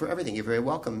 Thank you for everything. You're very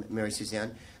welcome, Mary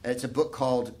Suzanne. And it's a book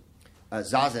called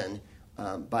Zazen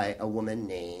by a woman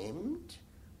named...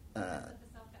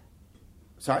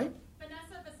 sorry?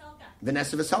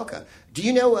 Vanessa Vasalka. Do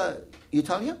you know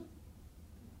Italia?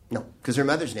 No, because her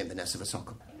mother's named Vanessa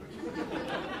Vasalka.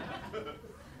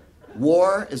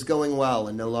 War is going well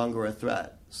and no longer a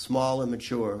threat. Small and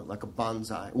mature, like a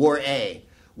bonsai. War A.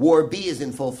 War B is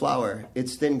in full flower.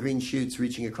 Its thin green shoots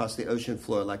reaching across the ocean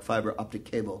floor like fiber optic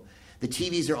cable. The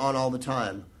TVs are on all the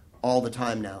time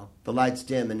now. The lights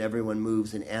dim and everyone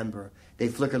moves in amber. They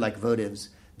flicker like votives.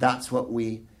 That's what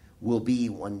we will be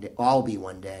one day. All be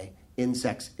one day.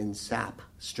 Insects in sap,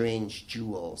 strange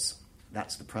jewels.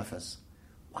 That's the preface.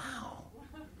 Wow.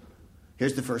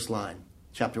 Here's the first line.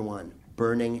 Chapter 1.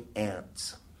 Burning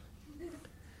ants.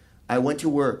 I went to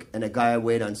work and a guy I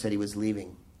waited on said he was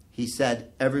leaving. He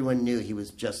said everyone knew he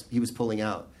was pulling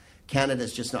out.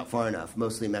 Canada's just not far enough,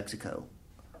 mostly Mexico.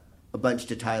 A bunch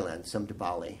to Thailand, some to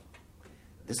Bali.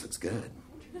 This looks good.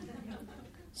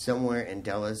 Somewhere in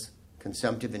Della's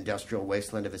consumptive industrial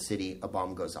wasteland of a city, a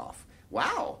bomb goes off.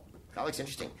 Wow, that looks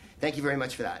interesting. Thank you very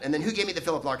much for that. And then who gave me the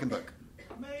Philip Larkin book?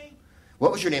 Me.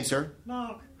 What was your name, sir?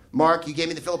 Mark. Mark, you gave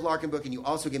me the Philip Larkin book, and you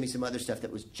also gave me some other stuff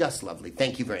that was just lovely.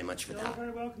 Thank you very much for that. You're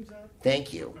very welcome, sir.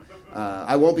 Thank you.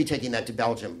 I won't be taking that to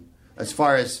Belgium, as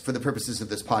far as for the purposes of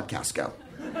this podcast go.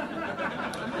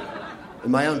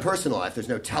 In my own personal life, there's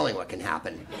no telling what can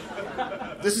happen.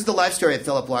 This is the life story of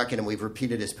Philip Larkin, and we've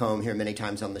repeated his poem here many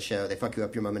times on the show. They fuck you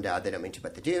up, your mom and dad. They don't mean to,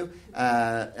 but they do.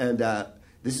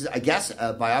 This is, I guess,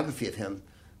 a biography of him.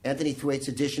 Anthony Thwaite's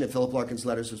edition of Philip Larkin's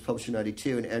letters was published in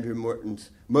 1992, and Andrew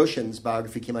Motion's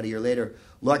biography came out a year later.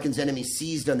 Larkin's enemies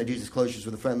seized on the dude's disclosures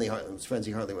with a frenzy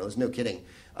hardly well. There's no kidding.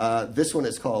 This one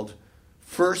is called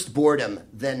First Boredom,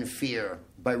 Then Fear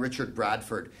by Richard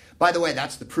Bradford. By the way,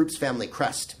 that's the Proops family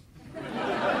crest.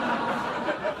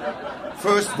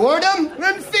 First boredom,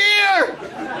 then fear!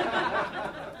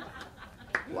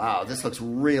 Wow, this looks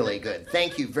really good.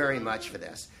 Thank you very much for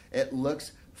this. It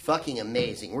looks fucking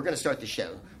amazing. We're going to start the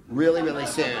show really, really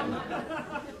soon.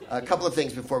 A couple of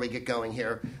things before we get going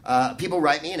here. People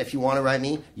write me, and if you want to write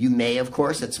me, you may, of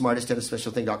course, at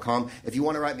smartest@aspecialthing.com. If you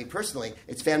want to write me personally,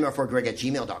 it's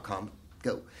fanmail4greg@gmail.com.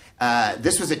 Go.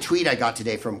 This was a tweet I got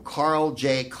today from Carl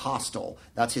J. Kostel.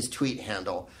 That's his tweet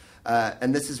handle.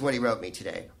 And this is what he wrote me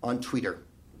today on Twitter.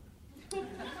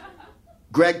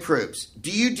 Greg Proops, do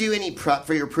you do any prep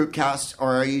for your Proopcast,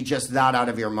 or are you just that out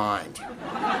of your mind?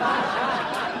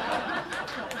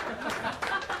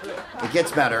 It gets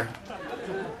better.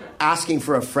 Asking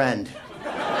for a friend.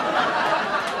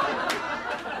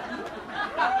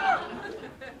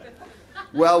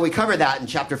 Well, we covered that in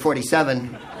chapter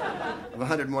 47 of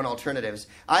 101 Alternatives.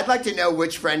 I'd like to know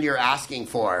which friend you're asking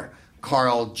for,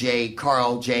 Carl J.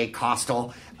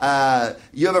 Kostel.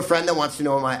 You have a friend that wants to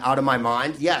know, am I out of my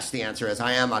mind? Yes, the answer is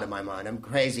I am out of my mind. I'm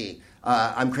crazy.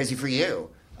 I'm crazy for you.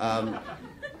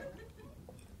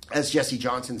 As Jesse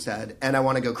Johnson said, and I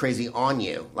want to go crazy on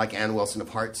you, like Ann Wilson of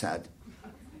Heart said.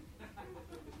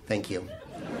 Thank you.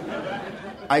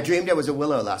 I dreamed I was a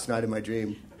willow last night in my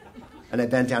dream, and I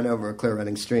bent down over a clear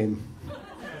running stream.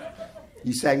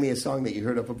 You sang me a song that you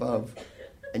heard up above,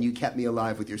 and you kept me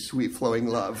alive with your sweet flowing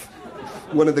love.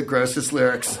 One of the grossest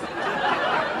lyrics.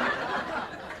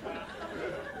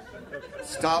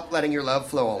 Stop letting your love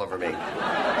flow all over me.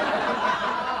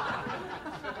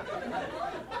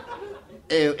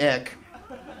 Ew, ick.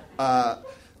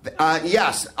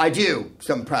 Yes, I do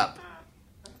some prep.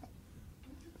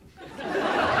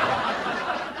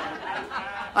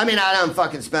 I mean, I don't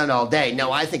fucking spend all day. No,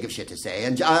 I think of shit to say.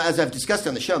 And as I've discussed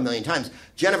on the show a million times,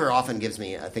 Jennifer often gives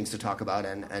me things to talk about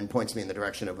and points me in the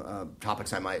direction of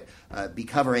topics I might be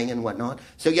covering and whatnot.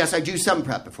 So yes, I do some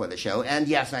prep before the show. And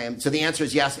yes, I am. So the answer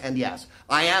is yes and yes.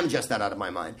 I am just that out of my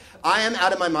mind. I am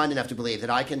out of my mind enough to believe that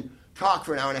I can talk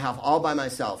for an hour and a half all by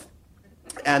myself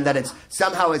and that it's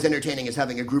somehow as entertaining as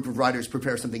having a group of writers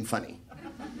prepare something funny.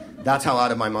 That's how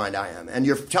out of my mind I am. And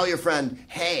tell your friend,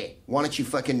 hey, why don't you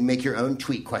fucking make your own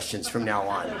tweet questions from now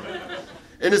on?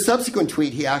 In a subsequent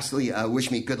tweet, he actually wished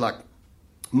me good luck.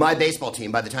 My baseball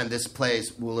team, by the time this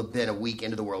plays, will have been a week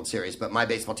into the World Series. But my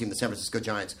baseball team, the San Francisco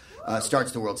Giants,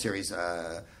 starts the World Series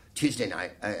Tuesday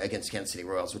night against Kansas City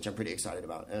Royals, which I'm pretty excited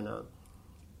about. And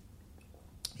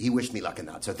he wished me luck in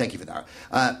that, so thank you for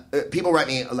that. People write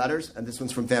me letters, and this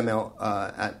one's from fanmail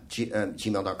at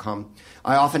gmail.com.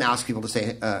 I often ask people to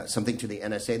say something to the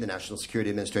NSA, the National Security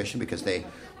Administration, because they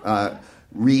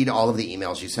read all of the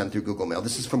emails you send through Google Mail.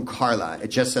 This is from Carla. It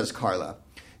just says Carla.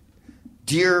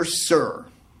 Dear Sir.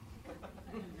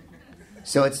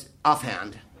 So it's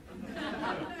offhand.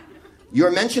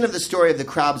 Your mention of the story of the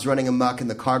crabs running amok in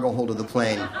the cargo hold of the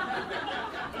plane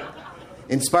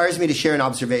inspires me to share an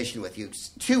observation with you.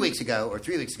 2 weeks ago, or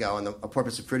 3 weeks ago, on the A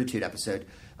Porpoise of Fruititude episode,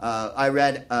 I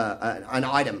read an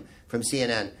item from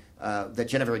CNN that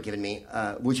Jennifer had given me,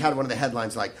 which had one of the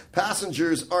headlines like,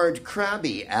 "Passengers aren't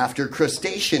crabby after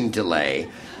crustacean delay."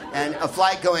 And a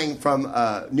flight going from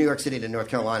New York City to North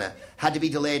Carolina had to be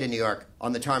delayed in New York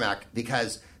on the tarmac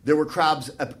because there were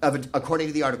crabs, according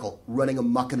to the article, running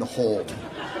amok in the hold.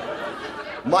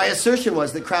 My assertion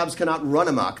was that crabs cannot run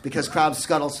amok because crabs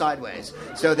scuttle sideways.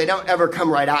 So they don't ever come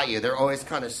right at you. They're always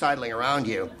kind of sidling around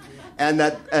you. And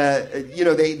that,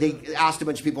 they asked a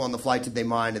bunch of people on the flight, did they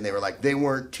mind? And they were like, they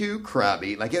weren't too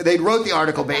crabby. Like, they wrote the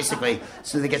article basically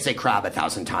so they could say crab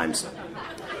 1,000 times.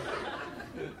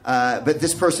 But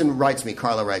this person writes me,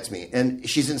 Carla writes me, and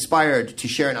she's inspired to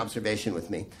share an observation with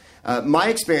me. My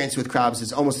experience with crabs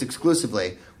is almost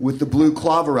exclusively with the blue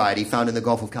claw variety found in the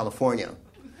Gulf of California.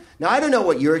 Now, I don't know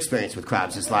what your experience with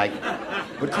crabs is like,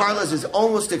 but Carla's is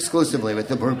almost exclusively with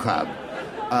the blue crab.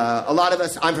 A lot of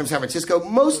us, I'm from San Francisco,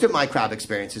 most of my crab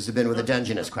experiences have been with a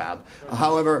Dungeness crab.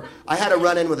 However, I had a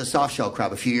run-in with a soft-shell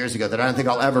crab a few years ago that I don't think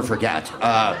I'll ever forget.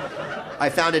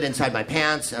 I found it inside my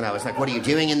pants, and I was like, what are you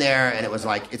doing in there? And it was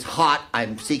like, it's hot,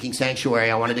 I'm seeking sanctuary,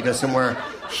 I wanted to go somewhere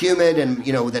humid and,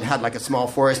 that had like a small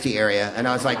foresty area. And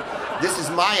I was like, this is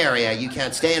my area, you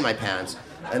can't stay in my pants.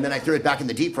 And then I threw it back in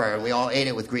the deep fryer, and we all ate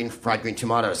it with fried green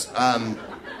tomatoes.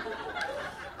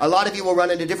 A lot of you will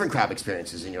run into different crab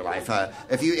experiences in your life.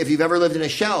 If you've ever lived in a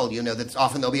shell, you know that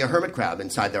often there'll be a hermit crab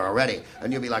inside there already.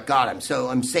 And you'll be like, God,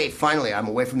 I'm safe. Finally, I'm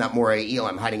away from that moray eel.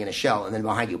 I'm hiding in a shell. And then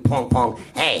behind you, pong, pong,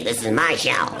 hey, this is my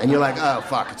shell. And you're like, oh,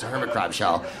 fuck, it's a hermit crab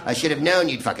shell. I should have known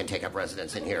you'd fucking take up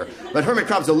residence in here. But hermit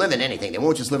crabs will live in anything. They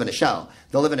won't just live in a shell.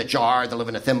 They'll live in a jar. They'll live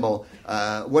in a thimble.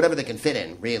 Whatever they can fit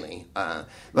in, really. But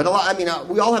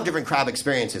we all have different crab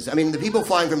experiences. I mean, the people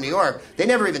flying from New York, they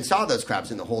never even saw those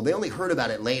crabs in the hold. They only heard about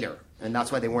it later. And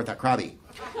that's why they weren't that crabby.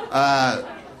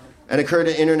 And occurred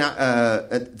in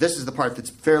this is the part that's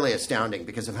fairly astounding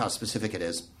because of how specific it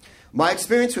is. My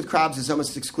experience with crabs is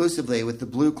almost exclusively with the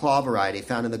blue claw variety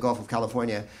found in the Gulf of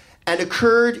California and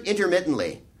occurred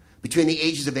intermittently between the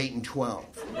ages of 8 and 12.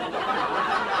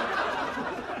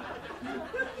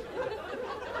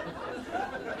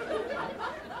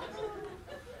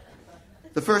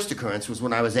 The first occurrence was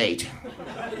when I was 8.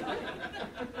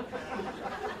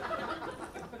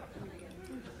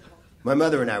 My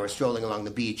mother and I were strolling along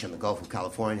the beach on the Gulf of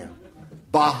California,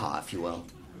 Baja, if you will,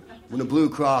 when a blue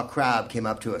claw crab came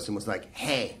up to us and was like,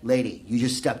 "Hey, lady, you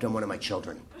just stepped on one of my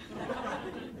children."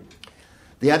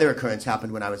 The other occurrence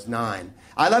happened when I was 9.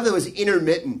 I love that it was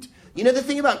intermittent. You know, the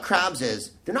thing about crabs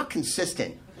is they're not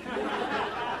consistent.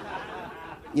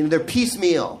 You know, they're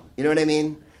piecemeal. You know what I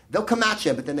mean? They'll come at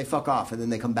you, but then they fuck off, and then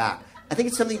they come back. I think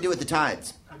it's something to do with the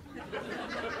tides.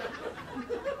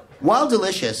 While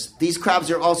delicious, these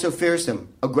crabs are also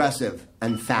fearsome, aggressive,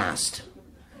 and fast,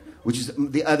 which is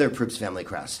the other Proops family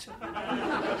crest.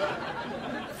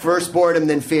 First boredom,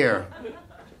 then fear.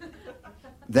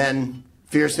 Then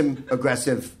fearsome,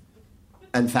 aggressive,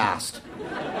 and fast.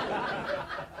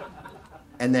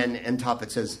 And then on top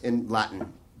it says in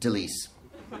Latin, delice.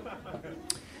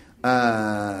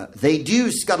 They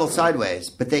do scuttle sideways,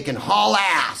 but they can haul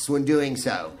ass when doing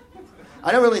so.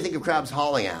 I don't really think of crabs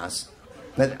hauling ass,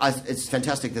 but it's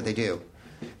fantastic that they do.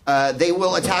 They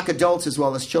will attack adults as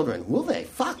well as children. Will they?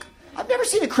 Fuck. I've never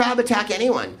seen a crab attack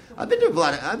anyone. I've been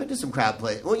to some crab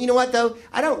places. Well, you know what, though?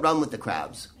 I don't run with the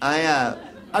crabs. I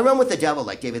run with the devil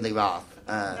like David Lee Roth.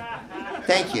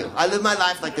 Thank you. I live my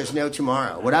life like there's no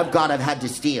tomorrow. What I've got, I've had to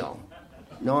steal.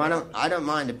 No, I don't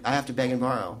mind. I have to beg and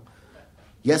borrow.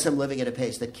 Yes, I'm living at a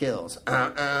pace that kills.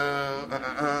 Running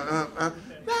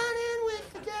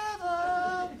with the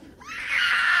devil.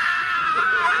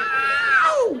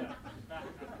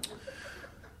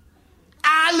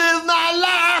 I live my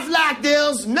life like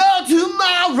there's no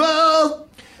tomorrow.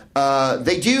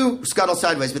 They do scuttle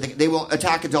sideways, but they will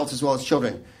attack adults as well as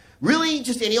children. Really,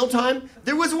 just any old time?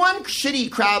 There was one shitty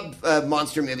crab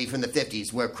monster movie from the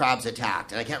 50s where crabs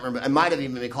attacked, and I can't remember. It might have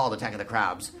even been called Attack of the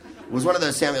Crabs. It was one of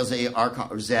those Samuel Z.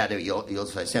 Arkoff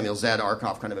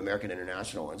kind of American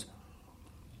International ones.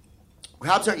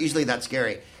 Crabs aren't usually that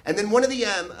scary. And then one of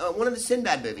the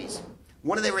Sinbad movies,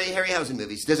 one of the Ray Harryhausen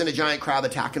movies, doesn't a giant crab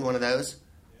attack in one of those?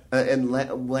 In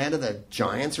Land of the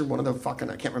Giants or one of the fucking,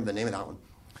 I can't remember the name of that one.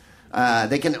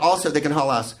 They can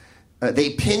haul ass. They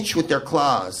pinch with their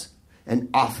claws and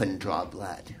often draw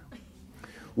blood.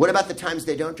 What about the times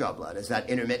they don't draw blood? Is that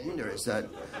intermittent, or is that...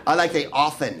 I like they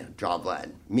often draw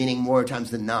blood, meaning more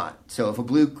times than not. So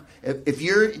if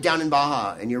you're down in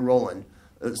Baja and you're rolling,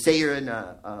 say you're in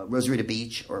Rosarito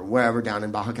Beach or wherever down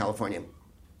in Baja, California,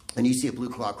 and you see a blue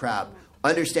claw crab,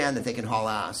 understand that they can haul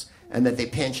ass and that they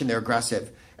pinch and they're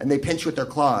aggressive, and they pinch with their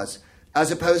claws,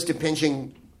 as opposed to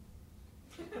pinching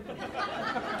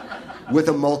with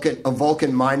a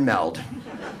Vulcan mind meld.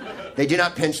 They do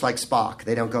not pinch like Spock.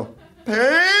 They don't go,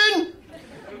 pain!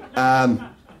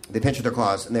 They pinch with their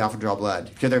claws, and they often draw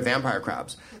blood, because they're vampire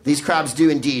crabs. These crabs do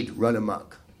indeed run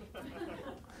amok.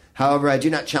 However, I do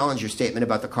not challenge your statement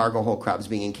about the cargo hold crabs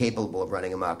being incapable of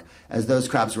running amok, as those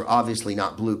crabs were obviously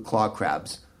not blue claw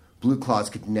crabs. Blue claws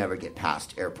could never get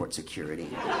past airport security.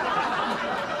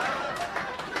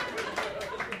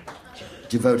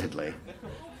 Devotedly.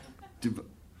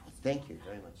 Thank you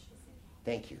very much.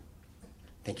 Thank you.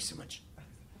 Thank you so much.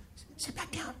 Sit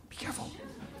back down. Be careful.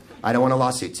 I don't want a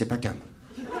lawsuit. Sit back down.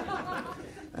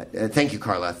 Thank you,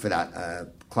 Carla, for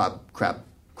that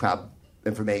crab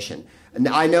information. And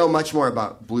I know much more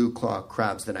about blue claw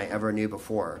crabs than I ever knew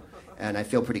before, and I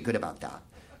feel pretty good about that.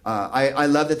 I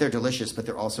love that they're delicious, but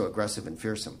they're also aggressive and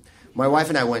fearsome. My wife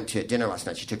and I went to dinner last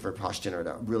night. She took for a posh dinner at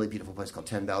a really beautiful place called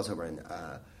 10 Bells over in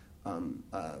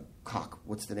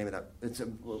what's the name of that? It's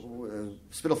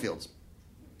Spitalfields.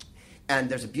 And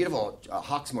there's a beautiful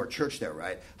Hawksmoor church there,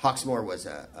 right? Hawksmoor was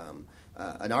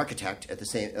an architect at the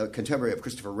same contemporary of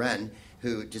Christopher Wren,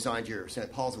 who designed your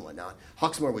St. Paul's and whatnot.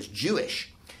 Hawksmoor was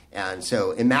Jewish, and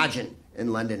so imagine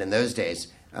in London in those days.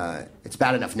 It's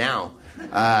bad enough now.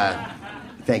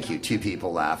 Thank you. 2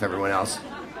 people laugh. Everyone else.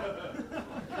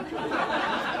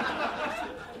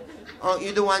 Aren't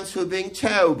you the ones who are being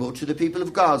terrible to the people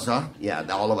of Gaza? Yeah,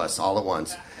 all of us, all at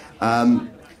once. I'm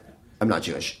not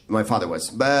Jewish. My father was.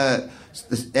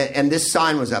 And this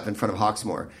sign was up in front of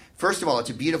Hawksmoor. First of all, it's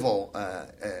a beautiful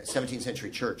 17th century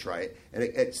church, right? And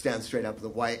it stands straight up with a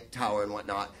white tower and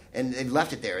whatnot. And they've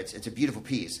left it there. It's a beautiful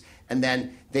piece. And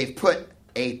then they've put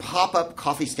a pop-up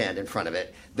coffee stand in front of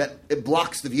it that it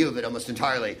blocks the view of it almost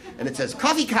entirely. And it says,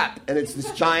 coffee cup! And it's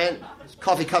this giant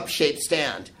coffee cup-shaped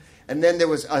stand. And then there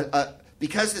was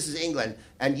because this is England,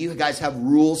 and you guys have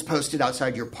rules posted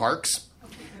outside your parks,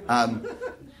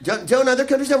 Don't other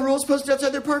countries have rules posted outside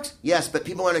their parks? Yes, but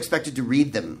people aren't expected to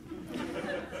read them.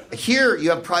 Here, you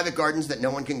have private gardens that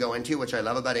no one can go into, which I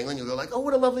love about England. You go like, oh,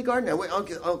 what a lovely garden.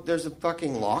 Oh, there's a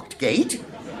fucking locked gate?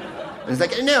 And it's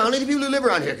like, no, only the people who live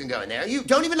around here can go in there. You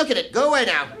don't even look at it. Go away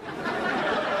now.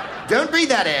 Don't breathe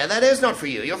that air. That air's not for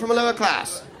you. You're from a lower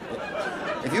class.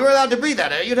 If you were allowed to breathe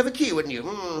that air, you'd have a key, wouldn't you?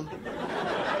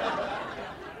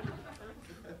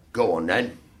 Go on,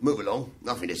 then. Move along.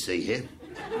 Nothing to see here.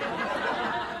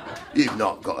 You've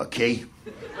not got a key.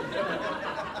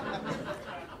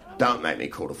 Don't make me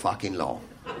call the fucking law.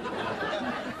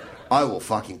 I will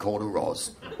fucking call the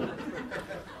Roz.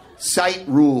 Site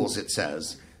rules, it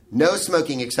says. No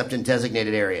smoking except in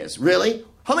designated areas. Really?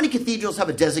 How many cathedrals have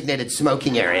a designated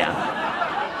smoking area?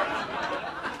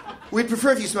 We'd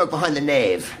prefer if you smoke behind the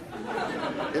nave.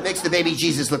 It makes the baby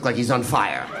Jesus look like he's on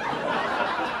fire.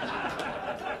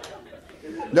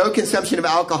 No consumption of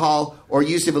alcohol or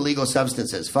use of illegal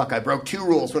substances. Fuck, I broke 2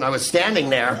 rules when I was standing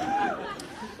there.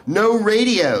 No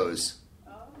radios.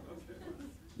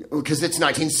 Because it's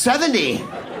 1970.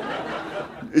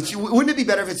 Wouldn't it be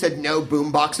better if it said no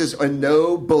boom boxes or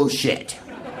no bullshit?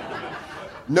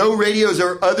 No radios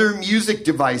or other music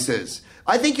devices.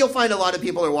 I think you'll find a lot of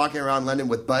people are walking around London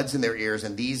with buds in their ears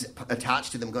and these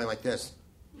attached to them going like this.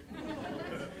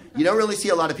 You don't really see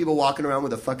a lot of people walking around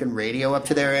with a fucking radio up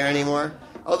to their ear anymore.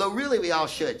 Although really we all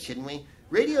should, shouldn't we?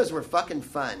 Radios were fucking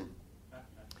fun.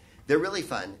 They're really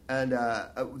fun. And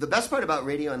the best part about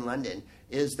radio in London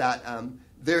is that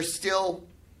there's still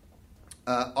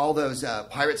all those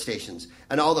pirate stations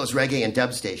and all those reggae and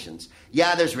dub stations.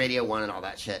 Yeah, there's Radio 1 and all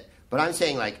that shit. But I'm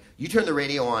saying, like, you turn the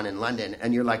radio on in London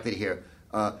and you're likely to hear,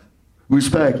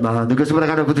 respect, man. Because what I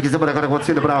gotta what's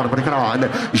in the brown, but I gotta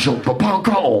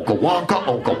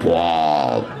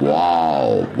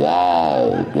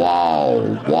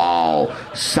wow,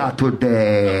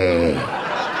 Saturday,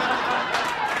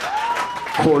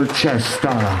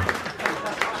 Colchester.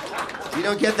 You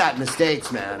don't get that in the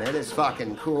States, man. It is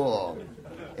fucking cool.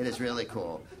 It is really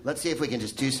cool. Let's see if we can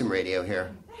just do some radio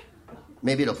here.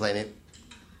 Maybe it'll play me.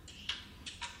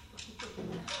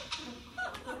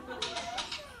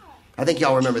 I think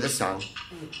y'all remember this song.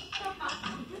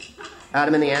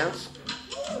 Adam and the Ants.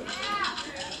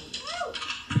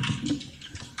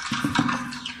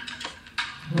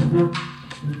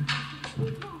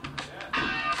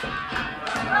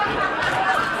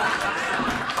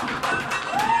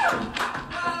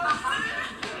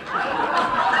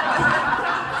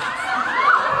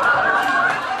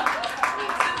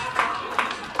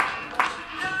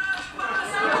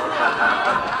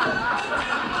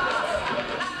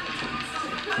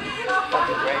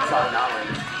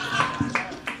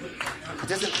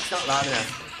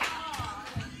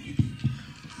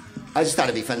 I just thought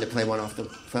it'd be fun to play one off the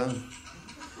phone.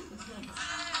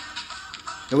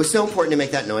 It was so important to make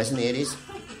that noise in the 80s.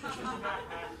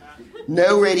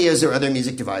 No radios or other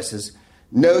music devices.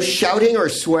 No shouting or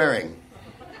swearing.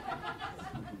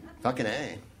 Fucking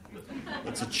A.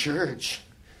 It's a church.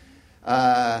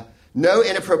 No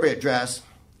inappropriate dress.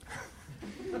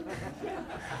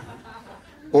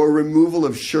 Or removal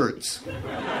of shirts.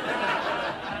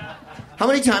 How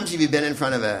many times have you been in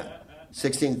front of a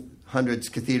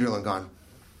 1600s cathedral and gone,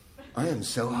 I am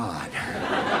so hot.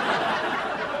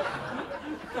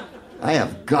 I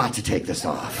have got to take this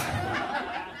off.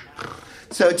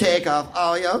 So take off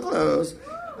all your clothes.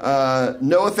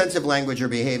 No offensive language or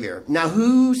behavior. Now,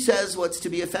 who says what's to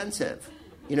be offensive?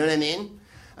 You know what I mean?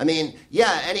 I mean,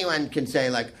 yeah, anyone can say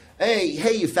like,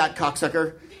 hey, you fat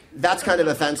cocksucker. That's kind of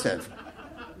offensive.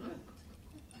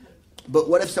 But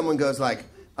what if someone goes like,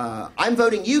 I'm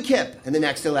voting UKIP in the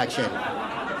next election?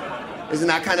 Isn't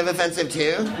that kind of offensive too?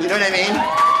 You know what I mean?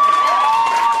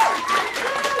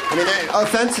 I mean,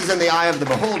 offense is in the eye of the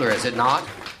beholder, is it not?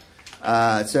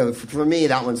 So for me,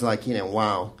 that one's like,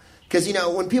 wow. Because,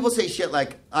 when people say shit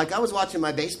like I was watching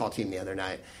my baseball team the other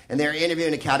night, and they were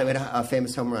interviewing a cat who had a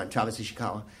famous home run, Travis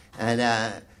Ishikawa,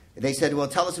 and they said, well,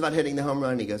 tell us about hitting the home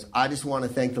run. And he goes, I just want to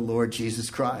thank the Lord Jesus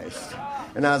Christ.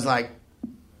 And I was like,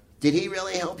 did he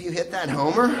really help you hit that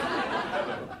homer?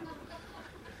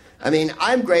 I mean,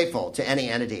 I'm grateful to any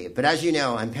entity, but as you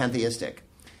know, I'm pantheistic.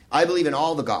 I believe in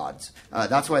all the gods.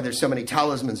 That's why there's so many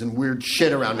talismans and weird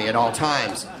shit around me at all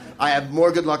times. I have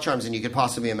more good luck charms than you could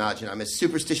possibly imagine. I'm as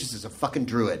superstitious as a fucking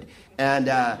druid. And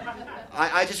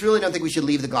I just really don't think we should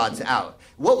leave the gods out.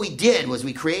 What we did was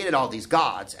we created all these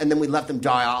gods, and then we let them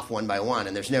die off one by one,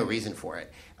 and there's no reason for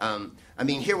it. I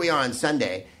mean, here we are on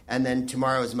Sunday, and then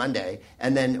tomorrow is Monday,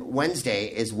 and then Wednesday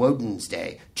is Woden's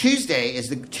Day.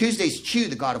 Tuesday's Chu,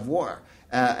 the god of war.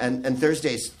 And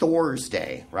Thursday is Thor's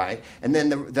Day, right? And then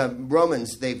the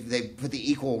Romans, they put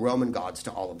the equal Roman gods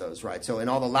to all of those, right? So in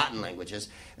all the Latin languages.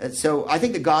 So I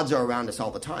think the gods are around us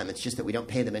all the time. It's just that we don't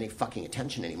pay them any fucking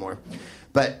attention anymore.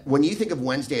 But when you think of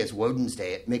Wednesday as Woden's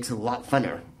Day, it makes it a lot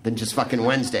funner than just fucking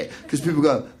Wednesday. Because people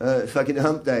go, fucking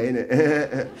hump day,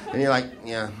 innit? And you're like,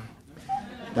 yeah,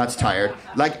 that's tired.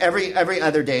 Like every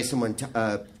other day someone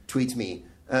tweets me,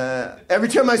 every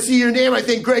time I see your name, I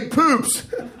think Greg poops.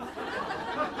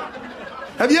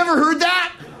 Have you ever heard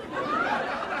that?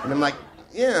 And I'm like,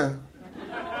 yeah.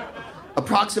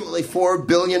 Approximately 4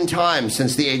 billion times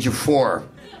since the age of 4.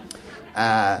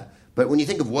 But when you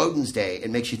think of Woden's Day, it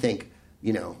makes you think,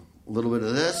 you know, a little bit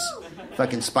of this,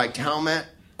 fucking spiked helmet.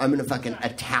 I'm going to fucking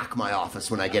attack my office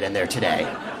when I get in there today.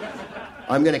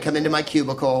 I'm going to come into my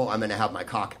cubicle. I'm going to have my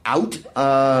cock out.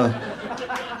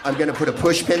 I'm going to put a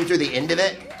push pin through the end of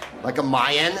it. Like a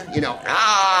Mayan, you know,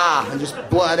 and just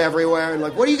blood everywhere. And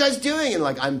like, what are you guys doing? And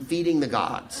like, I'm feeding the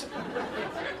gods.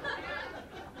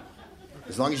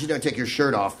 As long as you don't take your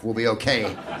shirt off, we'll be okay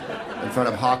in front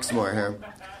of Hawksmoor here.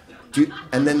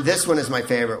 And then this one is my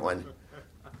favorite one.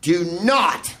 Do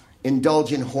not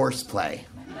indulge in horseplay.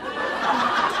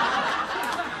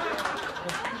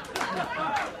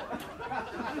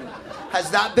 Has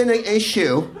that been an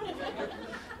issue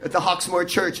at the Hawksmoor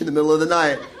Church in the middle of the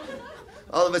night?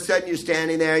 All of a sudden, you're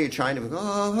standing there, you're trying to...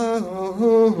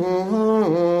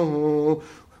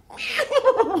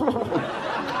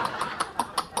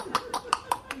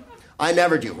 I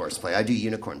never do horseplay. I do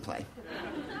unicorn play.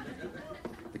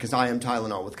 Because I am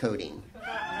Tylenol with codeine.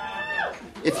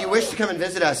 If you wish to come and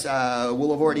visit us,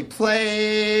 we'll have already played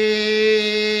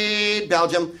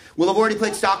Belgium. We'll have already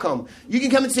played Stockholm. You can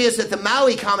come and see us at the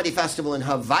Maui Comedy Festival in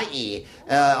Hawaii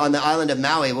on the island of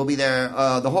Maui. We'll be there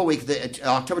the whole week,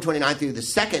 October 29th through the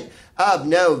 2nd of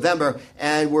November.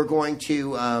 And we're going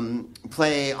to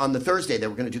play on the Thursday that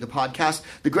we're going to do the podcast.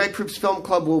 The Greg Proops Film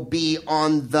Club will be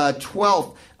on the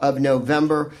 12th of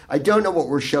November. I don't know what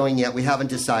we're showing yet. We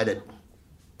haven't decided.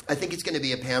 I think it's going to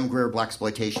be a Pam Grier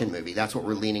blaxploitation movie. That's what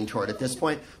we're leaning toward at this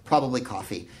point. Probably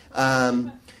Coffee.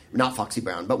 Not Foxy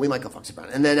Brown, but we might go Foxy Brown.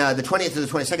 And then the 20th to the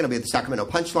 22nd, I'll be at the Sacramento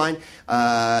Punchline.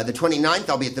 The 29th,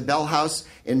 I'll be at the Bell House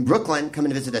in Brooklyn. Come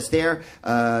and visit us there.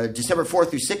 December 4th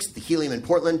through 6th, the Helium in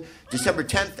Portland. December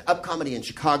 10th, Up Comedy in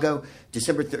Chicago.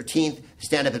 December 13th,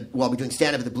 I'll be doing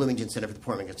stand-up at the Bloomington Center for the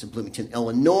Performing Arts in Bloomington,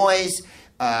 Illinois.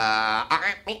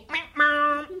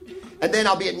 And then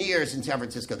I'll be at New Year's in San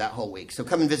Francisco that whole week. So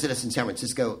come and visit us in San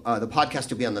Francisco. The podcast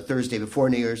will be on the Thursday before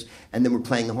New Year's, and then we're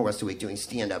playing the whole rest of the week doing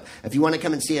stand-up. If you want to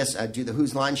come and see us do the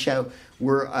Who's Line show,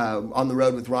 we're on the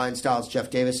road with Ryan Stiles, Jeff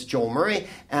Davis, Joel Murray,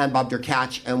 and Bob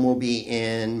Durkach, and we'll be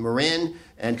in Marin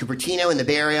and Cupertino in the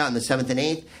Bay Area on the 7th and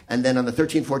 8th. And then on the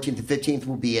 13th, 14th, and 15th,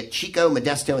 we'll be at Chico,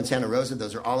 Modesto, and Santa Rosa.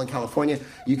 Those are all in California.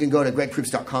 You can go to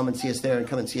gregproops.com and see us there and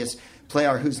come and see us play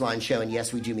our Who's Line show. And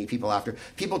yes, we do meet people after.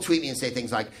 People tweet me and say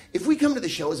things like, if we come to the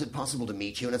show, is it possible to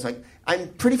meet you? And it's like, I'm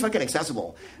pretty fucking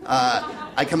accessible.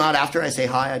 I come out after, I say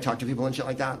hi, I talk to people and shit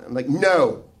like that. I'm like,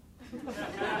 no.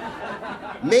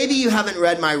 Maybe you haven't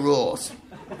read my rules.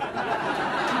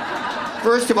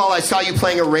 First of all, I saw you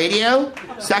playing a radio.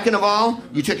 Second of all,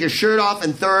 you took your shirt off.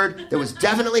 And third, there was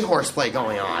definitely horseplay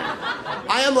going on.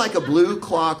 I am like a blue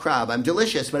claw crab. I'm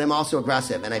delicious, but I'm also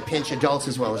aggressive. And I pinch adults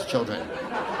as well as children.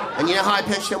 And you know how I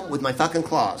pinch them? With my fucking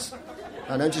claws.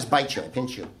 I don't just bite you, I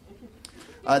pinch you.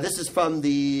 This is from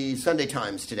the Sunday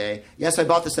Times today. Yes, I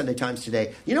bought the Sunday Times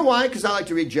today. You know why? Because I like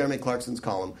to read Jeremy Clarkson's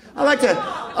column. I like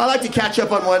to catch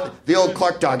up on what the old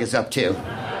Clark dog is up to.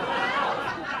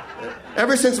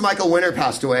 Ever since Michael Winter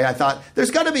passed away, I thought,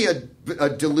 there's got to be a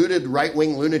deluded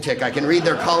right-wing lunatic I can read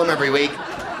their column every week.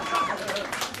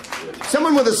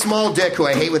 Someone with a small dick who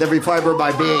I hate with every fiber of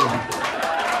my being.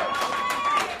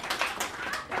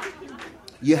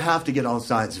 You have to get all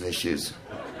sides of issues.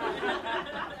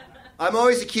 I'm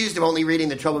always accused of only reading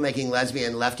the troublemaking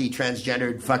lesbian, lefty,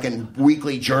 transgendered fucking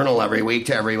weekly journal every week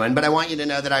to everyone. But I want you to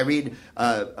know that I read,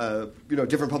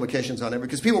 different publications on it.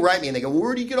 Because people write me and they go, well,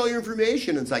 where do you get all your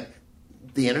information? And it's like,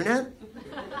 the internet?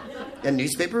 And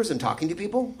newspapers and talking to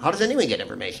people? How does anyone get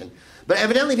information? But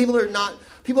evidently people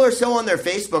are so on their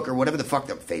Facebook or whatever the fuck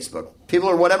they're Facebook. People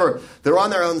or whatever, they're on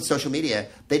their own social media.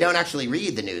 They don't actually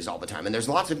read the news all the time. And there's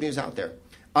lots of news out there.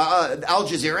 Al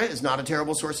Jazeera is not a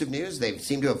terrible source of news. They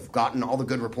seem to have gotten all the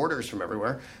good reporters from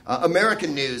everywhere.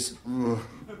 American news,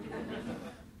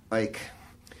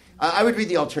 I would read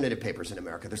the alternative papers in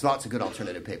America. There's lots of good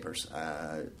alternative papers.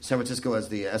 San Francisco has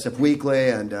the SF Weekly,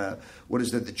 and the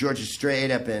Georgia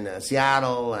Straight up in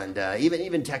Seattle, and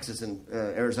even Texas and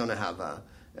Arizona have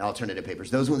alternative papers.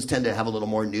 Those ones tend to have a little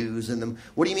more news in them.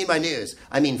 What do you mean by news?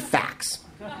 I mean facts.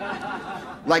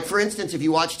 Like, for instance, if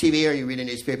you watch TV or you read a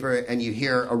newspaper and you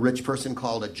hear a rich person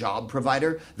called a job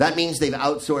provider, that means they've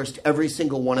outsourced every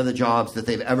single one of the jobs that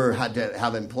they've ever had to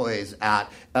have employees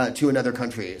at to another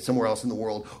country, somewhere else in the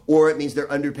world. Or it means they're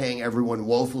underpaying everyone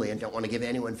woefully and don't want to give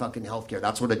anyone fucking health care.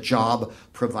 That's what a job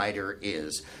provider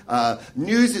is.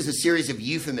 News is a series of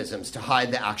euphemisms to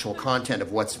hide the actual content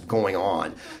of what's going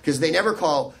on. Because they never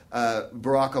call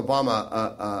Barack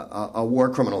Obama a war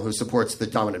criminal who supports the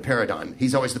dominant paradigm.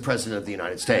 He's always the president of the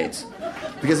United States.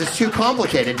 Because it's too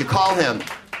complicated to call him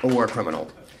a war criminal.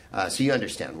 So you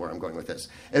understand where I'm going with this.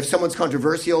 If someone's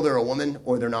controversial, they're a woman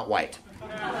or they're not white.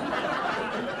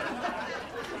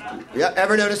 Yeah,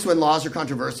 ever notice when laws are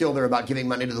controversial, they're about giving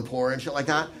money to the poor and shit like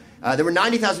that? There were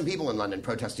 90,000 people in London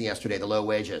protesting yesterday, the low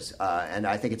wages, and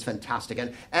I think it's fantastic.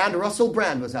 And Russell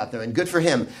Brand was out there, and good for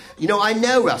him. You know, I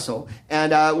know Russell,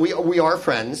 and we are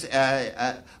friends.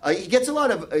 He gets a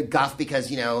lot of guff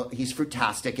because, you know, he's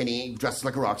fruitastic and he dresses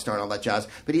like a rock star and all that jazz,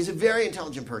 but he's a very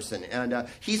intelligent person, and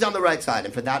he's on the right side,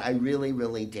 and for that, I really,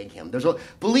 really dig him.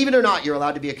 Believe it or not, you're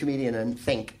allowed to be a comedian and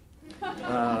think.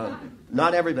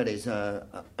 Not everybody's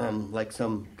like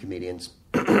some comedians.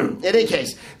 In any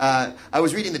case, I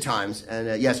was reading the Times,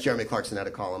 and yes, Jeremy Clarkson had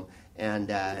a column, and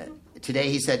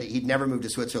today he said he'd never move to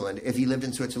Switzerland. If he lived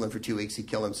in Switzerland for 2 weeks, he'd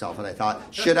kill himself. And I thought,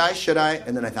 should I?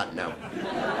 And then I thought, no.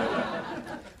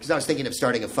 Because I was thinking of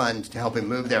starting a fund to help him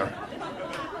move there.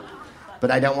 But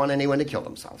I don't want anyone to kill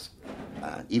themselves,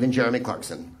 even Jeremy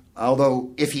Clarkson.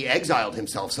 Although, if he exiled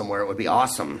himself somewhere, it would be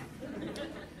awesome.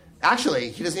 Actually,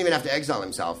 he doesn't even have to exile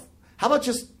himself. How about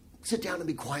just sit down and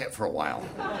be quiet for a while?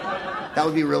 That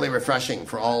would be really refreshing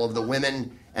for all of the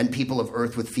women and people of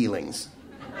Earth with feelings.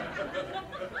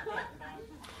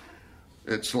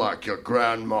 It's like your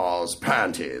grandma's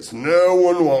panties. No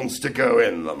one wants to go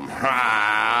in them.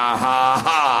 Ha, ha,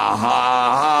 ha, ha,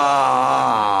 ha.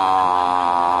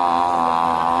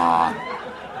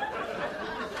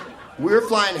 We were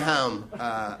flying home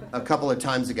a couple of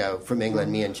times ago from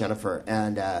England, me and Jennifer,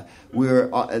 and we were,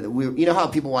 you know how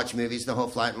people watch movies the whole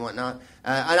flight and whatnot?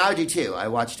 And I do too. I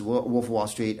watched Wolf of Wall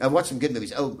Street. I watched some good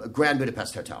movies. Oh, Grand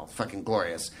Budapest Hotel, fucking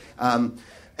glorious. And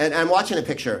I'm watching a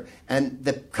picture, and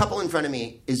the couple in front of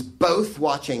me is both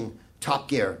watching Top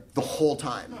Gear the whole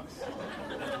time.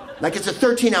 Like it's a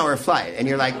 13-hour flight, and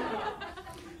you're like,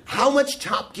 how much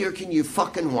Top Gear can you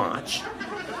fucking watch?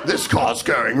 This car's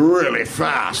going really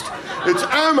fast. It's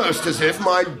almost as if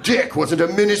my dick wasn't a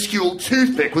minuscule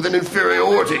toothpick with an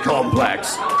inferiority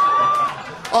complex.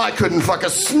 I couldn't fuck a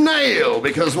snail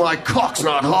because my cock's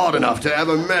not hard enough to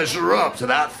ever measure up to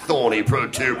that thorny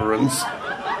protuberance.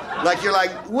 Like, you're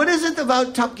like, what is it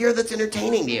about Top Gear that's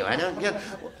entertaining to you? I don't get...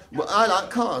 Well, I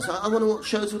like cars. I want to watch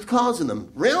shows with cars in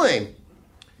them. Really?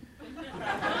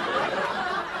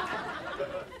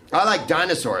 I like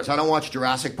dinosaurs. I don't watch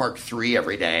Jurassic Park 3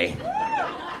 every day.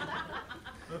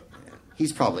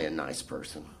 He's probably a nice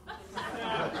person.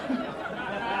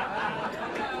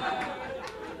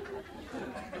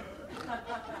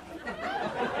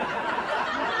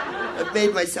 I've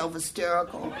made myself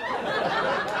hysterical.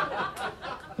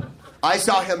 I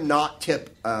saw him not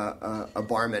tip a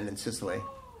barman in Sicily.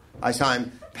 I saw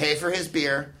him pay for his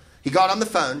beer. He got on the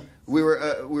phone. We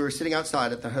were sitting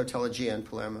outside at the Hotel Aegea in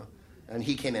Palermo. And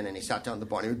he came in and he sat down at the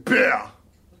bar and he went, beer!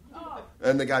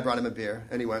 And the guy brought him a beer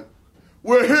and he went,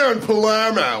 we're here in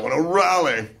Palermo on a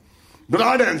rally, but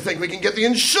I don't think we can get the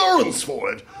insurance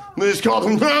for it. And he's called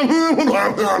him. Then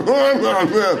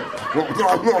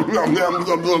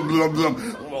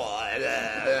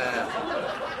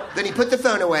he put the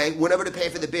phone away, went over to pay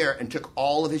for the beer, and took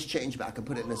all of his change back and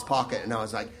put it in his pocket. And I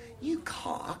was like, you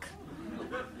cock.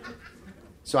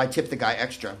 So I tipped the guy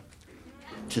extra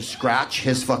to scratch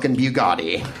his fucking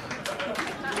Bugatti.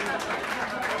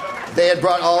 They had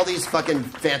brought all these fucking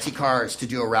fancy cars to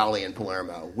do a rally in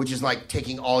Palermo, which is like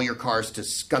taking all your cars to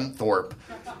Scunthorpe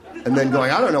and then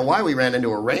going, I don't know why we ran into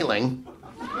a railing.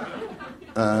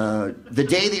 The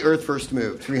day the Earth first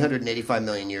moved, 385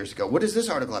 million years ago. What does this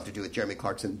article have to do with Jeremy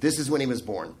Clarkson? This is when he was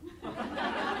born.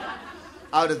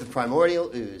 Out of the primordial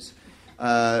ooze.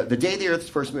 The day the Earth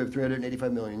first moved,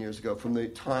 385 million years ago, from the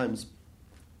Times,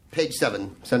 page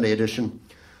 7, Sunday edition.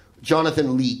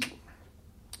 Jonathan Leake,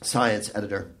 science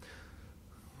editor.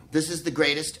 This is the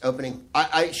greatest opening.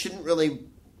 I shouldn't really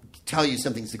tell you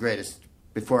something's the greatest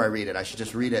before I read it. I should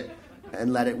just read it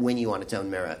and let it win you on its own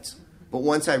merits. But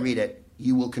once I read it,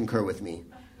 you will concur with me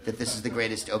that this is the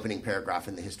greatest opening paragraph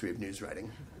in the history of news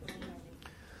writing.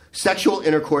 Sexual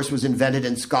intercourse was invented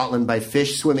in Scotland by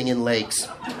fish swimming in lakes.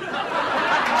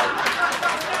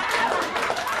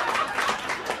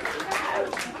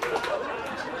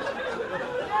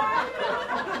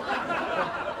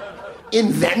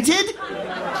 Invented?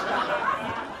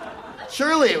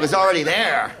 Surely it was already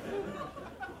there.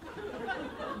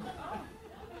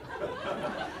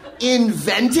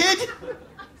 Invented?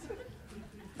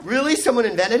 Really? Someone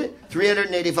invented it?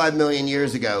 385 million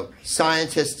years ago,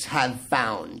 scientists have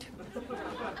found.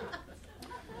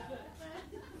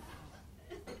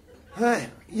 Hey,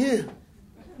 you.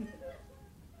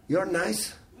 You're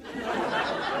nice.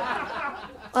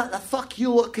 What the fuck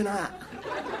you looking at?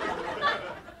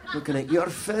 Looking at your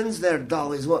fins there,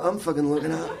 doll, is what I'm fucking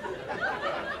looking at.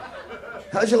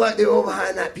 How'd you like to go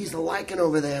behind that piece of lichen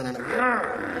over there? And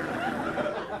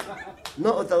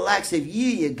not with the likes of you,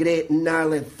 you great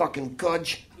gnarly fucking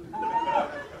codge.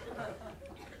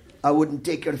 I wouldn't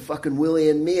take your fucking willy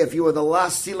and me if you were the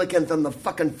last coelacanth on the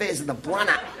fucking face of the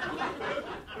planet.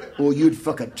 Oh, you'd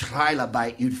fucking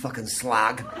trilobite, you'd fucking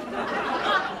slag.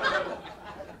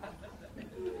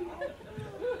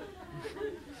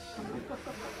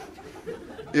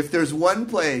 If there's one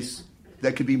place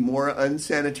that could be more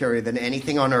unsanitary than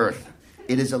anything on Earth,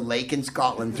 it is a lake in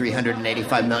Scotland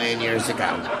 385 million years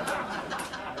ago.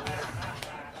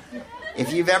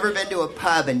 If you've ever been to a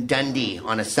pub in Dundee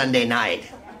on a Sunday night,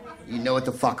 you know what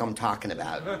the fuck I'm talking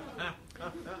about.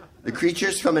 The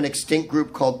creatures from an extinct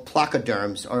group called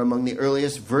placoderms are among the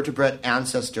earliest vertebrate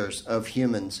ancestors of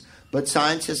humans, but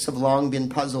scientists have long been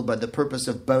puzzled by the purpose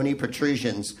of bony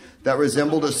protrusions that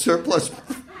resembled a surplus...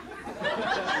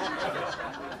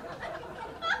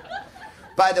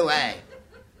 By the way,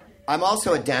 I'm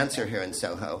also a dancer here in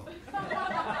Soho.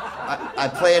 I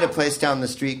play at a place down the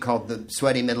street called the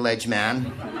Sweaty Middle-Aged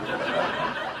Man.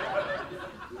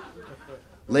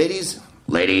 Ladies,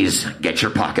 get your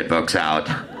pocketbooks out.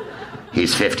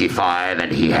 He's 55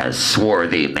 and he has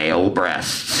swarthy male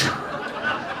breasts.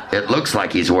 It looks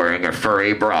like he's wearing a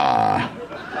furry bra.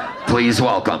 Please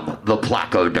welcome the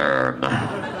placoderm.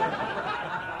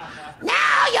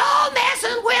 now you're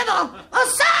messing with a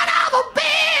son of a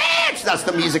bitch! That's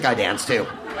the music I dance to.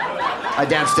 I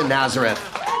danced in Nazareth.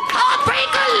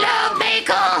 Heartbreaker, love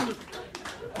maker.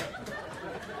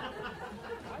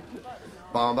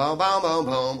 Boom, boom, boom, boom,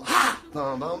 boom. Ha!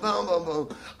 Boom, boom, boom, boom, boom.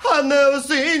 I've never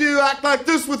seen you act like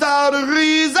this without a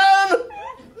reason.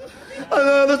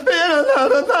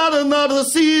 Another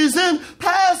season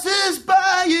passes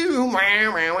by you.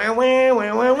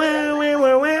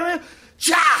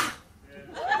 Cha!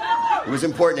 It was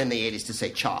important in the 80s to say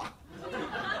cha.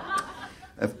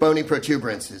 Bony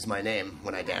protuberance is my name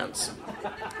when I dance.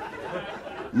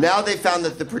 Now they found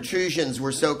that the protrusions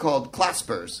were so-called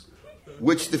claspers,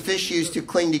 which the fish used to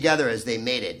cling together as they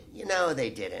mated. You know they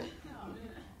didn't.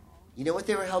 You know what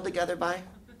they were held together by?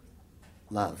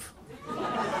 Love.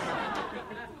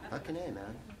 Fucking A,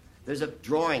 man. There's a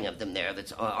drawing of them there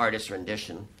that's artist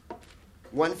rendition.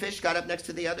 One fish got up next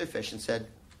to the other fish and said,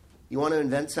 "You want to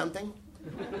invent something?"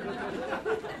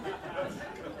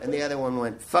 And the other one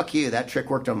went, "Fuck you, that trick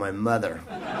worked on my mother."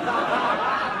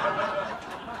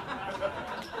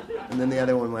 And then the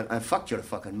other one went, "I fucked your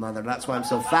fucking mother, that's why I'm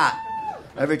so fat.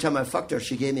 Every time I fucked her,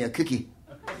 she gave me a cookie."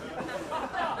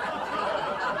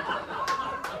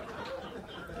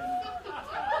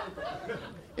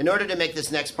 In order to make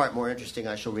this next part more interesting,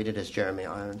 I shall read it as Jeremy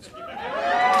Irons.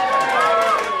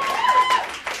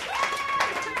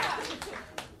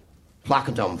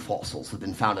 Placoderm fossils have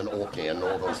been found in Orkney in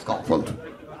northern Scotland,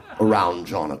 around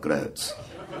John O'Groats.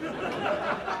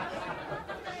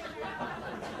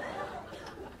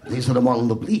 These are among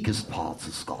the bleakest parts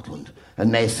of Scotland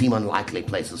and may seem unlikely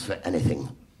places for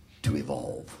anything to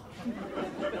evolve.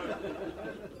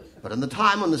 But in the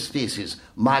time when the species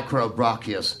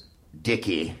Microbrachius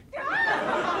Dicky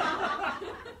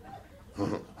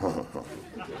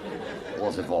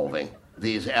was evolving,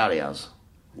 these areas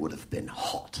would have been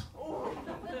hot.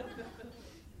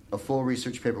 A full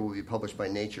research paper will be published by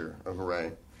Nature. Oh,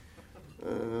 hooray.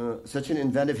 Such an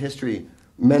inventive history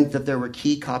meant that there were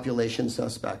key copulation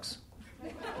suspects.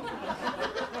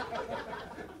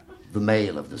 The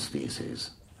male of the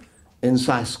species,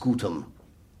 Inciscutum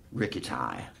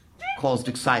ricketi, caused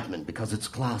excitement because its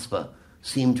clasper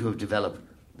seemed to have developed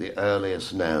the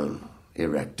earliest known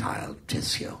erectile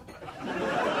tissue.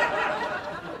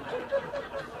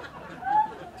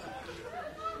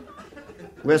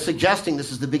 We're suggesting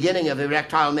this is the beginning of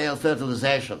erectile male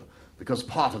fertilization because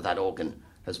part of that organ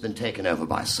has been taken over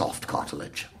by soft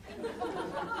cartilage.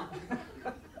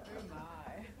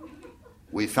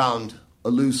 We found a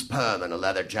loose perm and a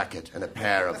leather jacket and a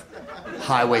pair of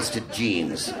high-waisted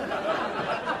jeans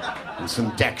and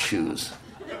some deck shoes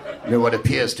near what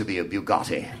appears to be a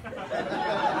Bugatti.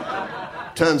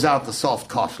 Turns out the soft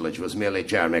cartilage was merely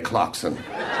Jeremy Clarkson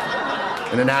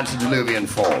in an antediluvian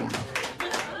form.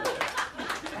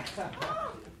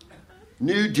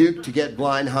 New Duke to get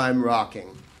Blindheim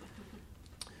rocking.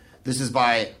 This is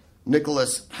by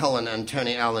Nicholas Helen and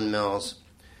Tony Allen Mills.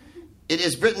 It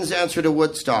is Britain's answer to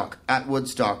Woodstock. At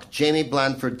Woodstock, Jamie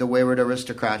Blandford, the wayward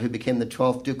aristocrat who became the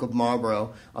 12th Duke of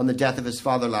Marlborough on the death of his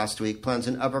father last week, plans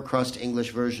an upper-crust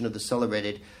English version of the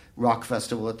celebrated rock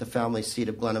festival at the family seat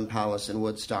of Blenheim Palace in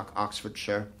Woodstock,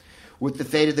 Oxfordshire. With the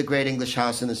fate of the great English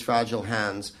house in his fragile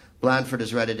hands, Blandford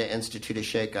is ready to institute a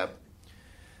shake-up.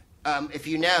 If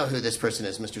you know who this person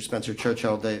is, Mr. Spencer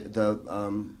Churchill,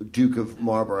 the Duke of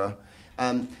Marlborough,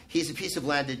 he's a piece of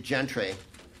landed gentry.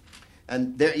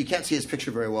 And there, you can't see his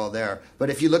picture very well there. But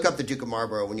if you look up the Duke of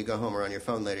Marlborough when you go home or on your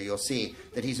phone later, you'll see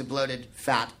that he's a bloated,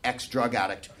 fat, ex-drug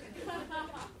addict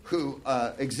who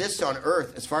exists on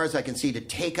Earth, as far as I can see, to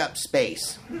take up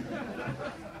space.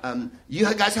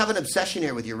 You guys have an obsession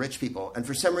here with your rich people, and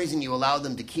for some reason you allow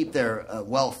them to keep their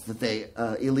wealth that they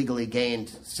illegally gained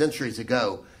centuries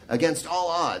ago against all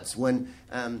odds, when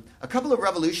a couple of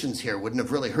revolutions here wouldn't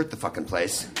have really hurt the fucking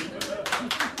place.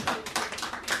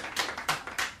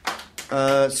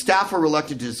 Staff were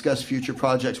reluctant to discuss future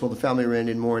projects while the family reigned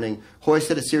in mourning. Hoy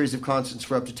said a series of concerts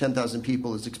for up to 10,000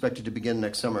 people is expected to begin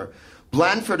next summer.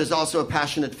 Blandford is also a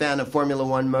passionate fan of Formula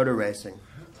One motor racing.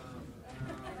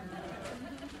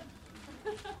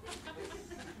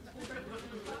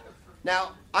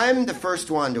 Now, I'm the first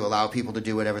one to allow people to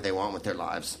do whatever they want with their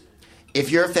lives. If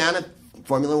you're a fan of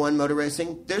Formula One motor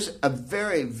racing, there's a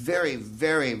very, very,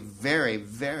 very, very,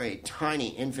 very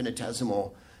tiny,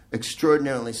 infinitesimal,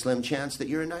 extraordinarily slim chance that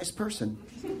you're a nice person.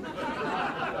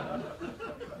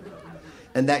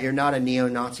 And that you're not a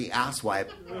neo-Nazi asswipe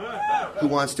who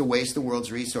wants to waste the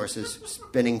world's resources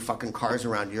spinning fucking cars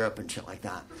around Europe and shit like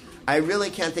that. I really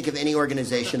can't think of any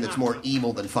organization that's more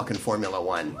evil than fucking Formula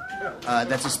One.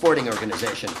 That's a sporting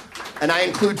organization. And I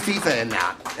include FIFA in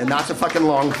that. And that's a fucking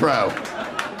long throw.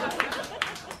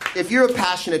 If you're a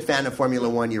passionate fan of Formula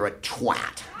One, you're a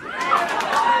twat.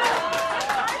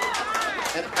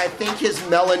 And I think his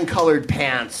melon-colored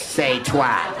pants say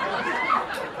twat.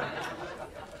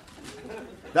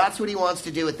 That's what he wants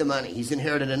to do with the money. He's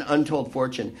inherited an untold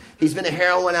fortune. He's been a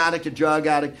heroin addict, a drug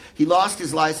addict. He lost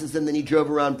his license, and then he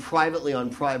drove around privately on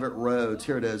private roads.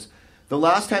 Here it is. The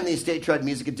last time the estate tried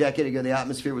music a decade ago, the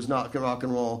atmosphere was not rock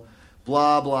and roll.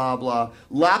 Blah, blah, blah.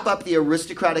 Lap up the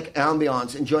aristocratic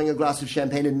ambiance, enjoying a glass of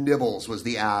champagne and nibbles was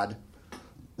the ad.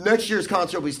 Next year's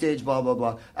concert will be staged, blah, blah,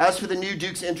 blah. As for the new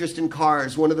Duke's interest in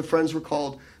cars, one of the friends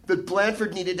recalled that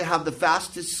Blandford needed to have the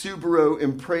fastest Subaru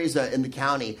Impreza in the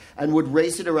county and would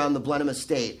race it around the Blenheim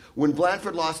estate. When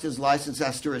Blandford lost his license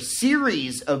after a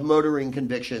series of motoring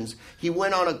convictions, he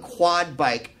went on a quad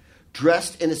bike,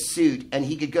 dressed in a suit, and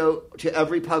he could go to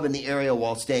every pub in the area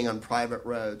while staying on private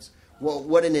roads. Well,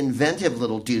 what an inventive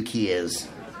little Duke he is.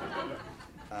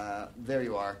 There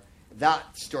you are.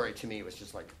 That story to me was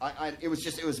just like, it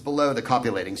was below the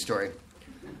copulating story.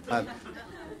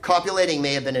 Copulating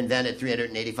may have been invented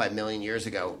 385 million years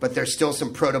ago, but there's still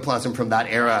some protoplasm from that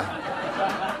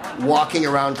era walking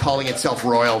around calling itself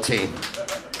royalty.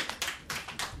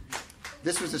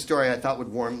 This was a story I thought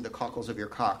would warm the cockles of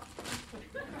your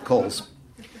coals.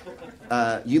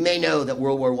 You may know that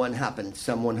World War I happened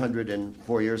some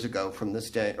 104 years ago from this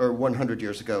day, or 100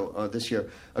 years ago this year.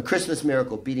 A Christmas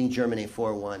miracle beating Germany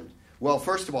 4-1. Well,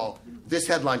 first of all, this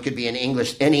headline could be in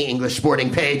any English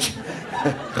sporting page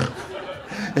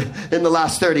in the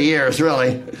last 30 years,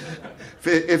 really.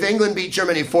 If England beat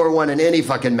Germany 4-1 in any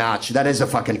fucking match, that is a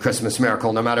fucking Christmas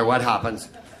miracle, no matter what happens.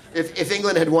 If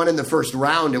England had won in the first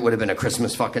round, it would have been a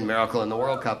Christmas fucking miracle in the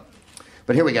World Cup.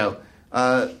 But here we go.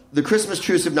 The Christmas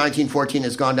truce of 1914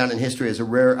 has gone down in history as a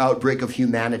rare outbreak of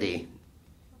humanity.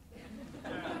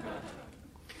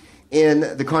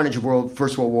 In the carnage of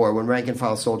First World War, when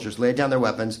rank-and-file soldiers laid down their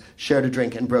weapons, shared a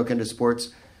drink, and broke into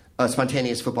a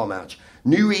spontaneous football match.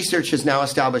 New research has now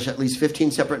established at least 15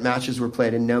 separate matches were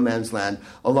played in no man's land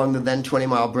along the then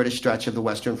 20-mile British stretch of the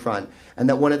Western Front, and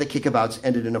that one of the kickabouts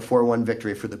ended in a 4-1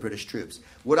 victory for the British troops.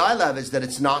 What I love is that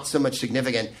it's not so much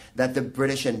significant that the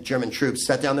British and German troops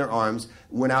set down their arms,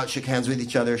 went out, shook hands with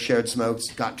each other, shared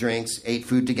smokes, got drinks, ate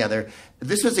food together.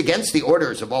 This was against the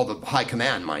orders of all the high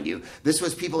command, mind you. This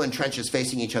was people in trenches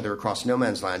facing each other across no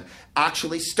man's land,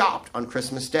 actually stopped on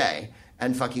Christmas Day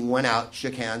and fucking went out,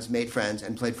 shook hands, made friends,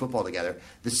 and played football together.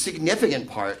 The significant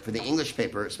part for the English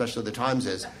paper, especially the Times,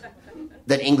 is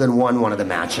that England won one of the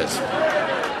matches.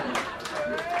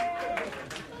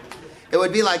 It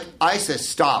would be like ISIS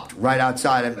stopped right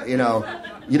outside of, you know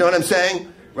what I'm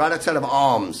saying? Right outside of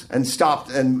Alms, and stopped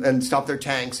and stopped their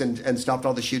tanks and stopped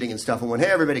all the shooting and stuff and went,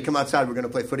 hey, everybody, come outside, we're going to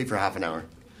play footy for half an hour.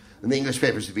 And the English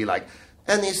papers would be like,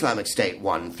 and the Islamic State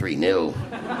won 3-0.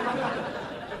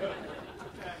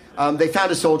 They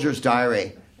found a soldier's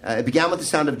diary. It began with the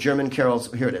sound of German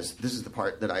carols. Here it is. This is the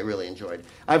part that I really enjoyed.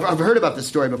 I've heard about this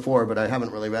story before, but I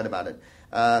haven't really read about it.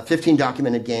 15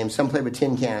 documented games. Some played with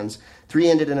tin cans. 3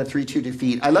 ended in a 3-2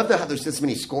 defeat. I love how there's this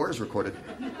many scores recorded.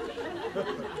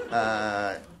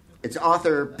 It's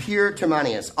author Pierre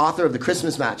Termanius, author of The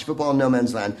Christmas Match, Football in No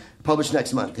Man's Land, published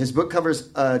next month. His book covers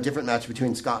a different match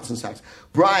between Scots and Sacs.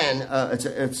 Brian, it's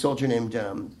a soldier named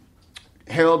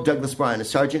Harold Douglas Bryan, a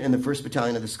sergeant in the 1st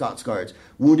Battalion of the Scots Guards,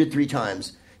 wounded 3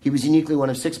 times. He was uniquely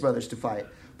one of 6 brothers to fight.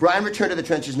 Brian returned to the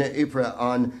trenches near Ypres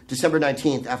on December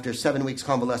 19th after 7 weeks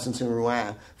convalescence in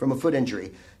Rouen from a foot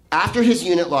injury. After his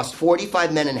unit lost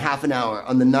 45 men in half an hour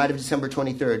on the night of December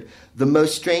 23rd, the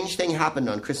most strange thing happened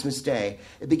on Christmas Day.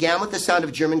 It began with the sound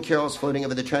of German carols floating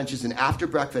over the trenches, and after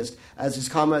breakfast, as his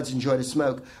comrades enjoyed a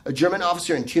smoke, a German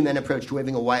officer and 2 men approached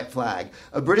waving a white flag.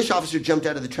 A British officer jumped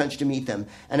out of the trench to meet them,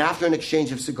 and after an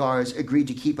exchange of cigars, agreed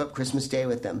to keep up Christmas Day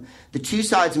with them. The 2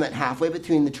 sides met halfway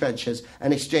between the trenches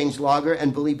and exchanged lager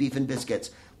and bully beef and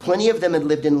biscuits. Plenty of them had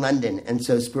lived in London, and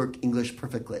so spoke English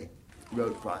perfectly.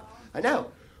 Wrote Fry. I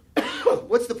know.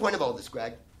 What's the point of all this,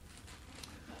 Greg?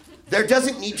 There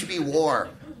doesn't need to be war,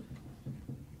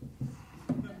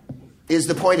 is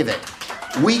the point of it.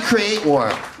 We create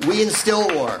war. We instill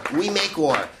war. We make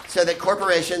war so that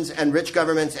corporations and rich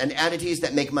governments and entities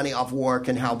that make money off war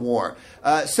can have war.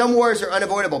 Some wars are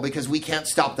unavoidable because we can't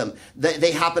stop them.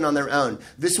 They happen on their own.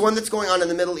 This one that's going on in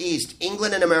the Middle East,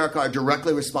 England and America are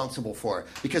directly responsible for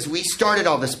because we started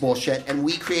all this bullshit and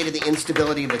we created the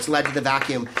instability that's led to the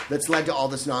vacuum that's led to all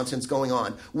this nonsense going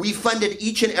on. We funded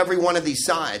each and every one of these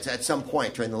sides at some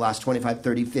point during the last 25,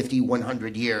 30, 50,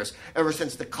 100 years, ever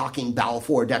since the cocking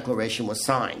Balfour Declaration was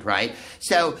signed, right?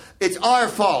 So it's our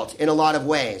fault in a lot of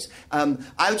ways.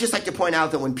 I would just like to point out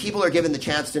that when people are given the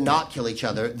chance to not kill each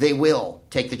other, they will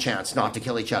take the chance not to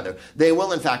kill each other. They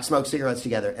will, in fact, smoke cigarettes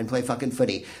together and play fucking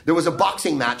footy. There was a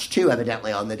boxing match, too,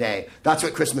 evidently, on the day. That's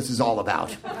what Christmas is all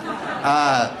about.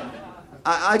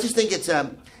 I just think it's...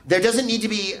 there doesn't need to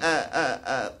be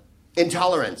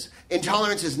intolerance.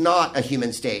 Intolerance is not a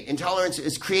human state. Intolerance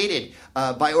is created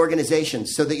by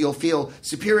organizations so that you'll feel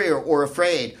superior or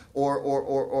afraid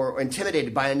or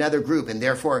intimidated by another group, and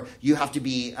therefore you have to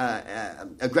be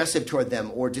aggressive toward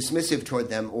them or dismissive toward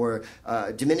them or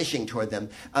diminishing toward them.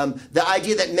 The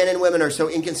idea that men and women are so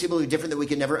inconceivably different that we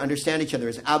can never understand each other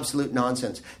is absolute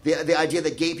nonsense. The idea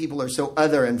that gay people are so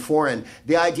other and foreign,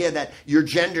 the idea that your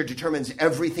gender determines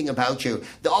everything about you,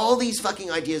 all these fucking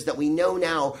ideas that we know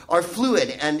now are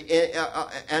fluid and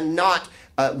not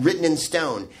written in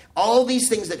stone. All these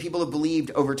things that people have believed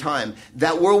over time,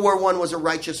 that World War I was a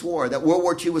righteous war, that World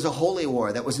War II was a holy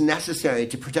war, that was necessary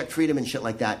to protect freedom and shit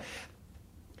like that.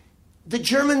 The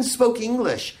Germans spoke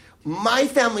English. My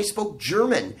family spoke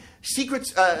German.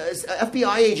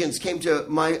 FBI agents came to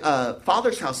my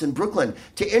father's house in Brooklyn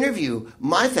to interview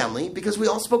my family because we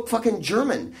all spoke fucking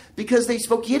German, because they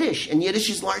spoke Yiddish, and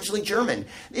Yiddish is largely German.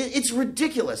 It's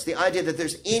ridiculous, the idea that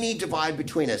there's any divide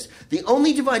between us. The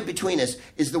only divide between us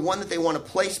is the one that they want to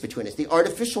place between us, the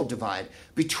artificial divide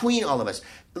between all of us.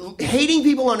 Hating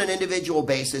people on an individual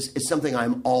basis is something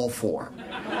I'm all for.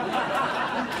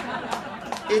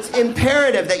 It's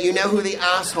imperative that you know who the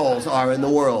assholes are in the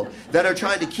world that are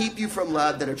trying to keep you from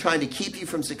love, that are trying to keep you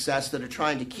from success, that are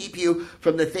trying to keep you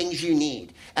from the things you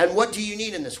need. And what do you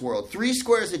need in this world? 3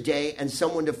 squares a day and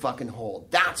someone to fucking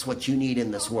hold. That's what you need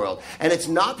in this world. And it's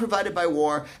not provided by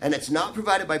war, and it's not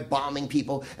provided by bombing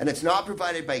people, and it's not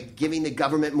provided by giving the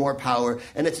government more power,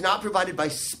 and it's not provided by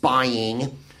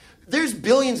spying. There's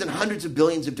billions and hundreds of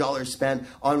billions of dollars spent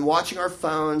on watching our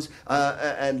phones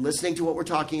and listening to what we're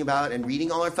talking about and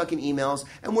reading all our fucking emails,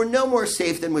 and we're no more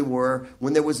safe than we were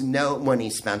when there was no money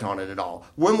spent on it at all.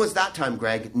 When was that time,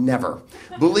 Greg? Never.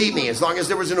 Believe me, as long as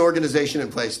there was an organization in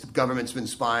place, the government's been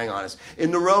spying on us.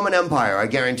 In the Roman Empire, I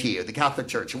guarantee you, the Catholic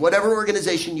Church, whatever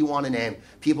organization you want to name,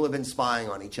 people have been spying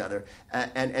on each other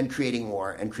and creating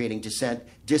war and creating dissent,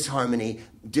 disharmony,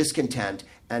 discontent,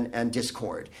 and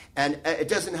discord. And it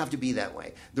doesn't have to be that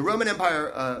way. The Roman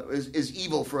Empire is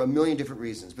evil for a million different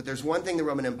reasons, but there's one thing the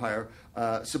Roman Empire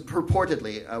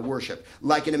purportedly worshipped.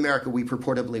 Like in America, we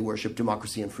purportedly worship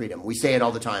democracy and freedom. We say it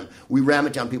all the time. We ram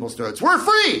it down people's throats. We're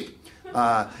free!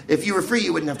 If you were free,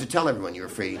 you wouldn't have to tell everyone you were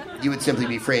free. You would simply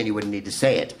be free and you wouldn't need to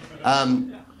say it.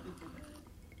 And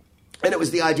it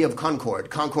was the idea of concord.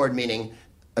 Concord meaning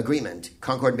agreement.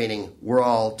 Concord meaning we're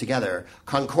all together.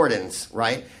 Concordance,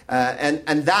 right?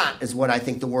 And that is what I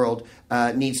think the world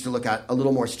needs to look at a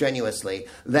little more strenuously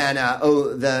than,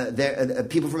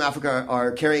 people from Africa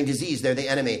are carrying disease, they're the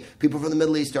enemy. People from the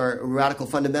Middle East are radical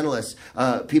fundamentalists.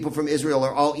 People from Israel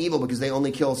are all evil because they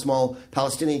only kill small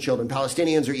Palestinian children.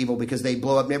 Palestinians are evil because they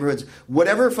blow up neighborhoods.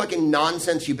 Whatever fucking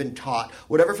nonsense you've been taught,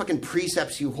 whatever fucking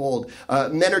precepts you hold,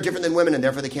 men are different than women and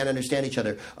therefore they can't understand each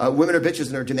other. Women are bitches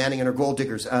and are demanding and are gold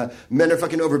diggers. Men are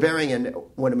fucking overbearing and,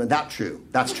 that's true.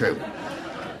 That's true.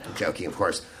 I'm joking, of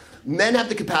course. Men have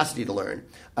the capacity to learn.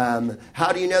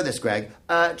 How do you know this, Greg?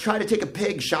 Try to take a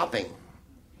pig shopping.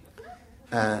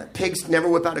 Pigs never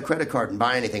whip out a credit card and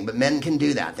buy anything, but men can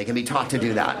do that. They can be taught to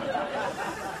do that.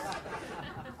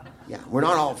 Yeah, we're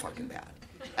not all fucking bad.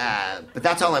 But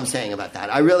that's all I'm saying about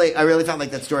that. I really felt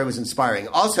like that story was inspiring.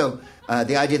 Also,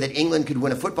 the idea that England could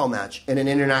win a football match in an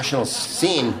international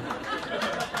scene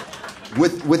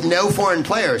with no foreign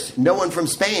players, no one from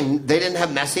Spain. They didn't have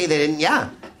Messi. They didn't. Yeah.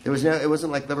 There was no. It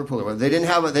wasn't like Liverpool. They didn't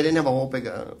have a whole big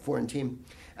foreign team,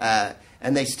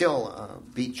 and they still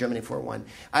beat Germany 4-1.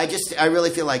 I really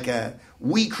feel like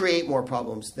we create more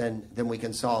problems than we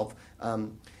can solve.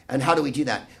 And how do we do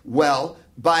that? Well,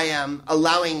 by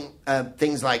allowing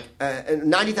things like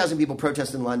 90,000 people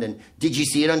protest in London. Did you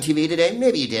see it on TV today?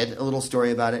 Maybe you did. A little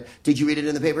story about it. Did you read it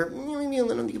in the paper?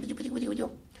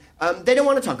 They don't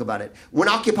want to talk about it. When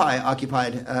Occupy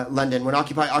occupied London, when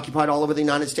Occupy occupied all over the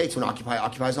United States, when Occupy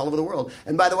occupies all over the world.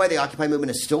 And by the way, the Occupy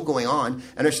movement is still going on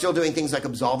and are still doing things like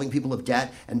absolving people of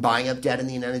debt and buying up debt in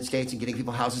the United States and getting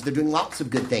people houses. They're doing lots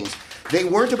of good things. They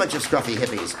weren't a bunch of scruffy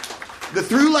hippies. The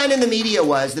through line in the media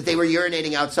was that they were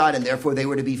urinating outside and therefore they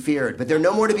were to be feared. But they're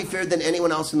no more to be feared than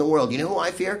anyone else in the world. You know who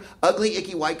I fear? Ugly,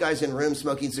 icky white guys in rooms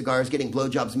smoking cigars, getting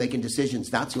blowjobs, making decisions.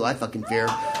 That's who I fucking fear.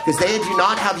 Because they do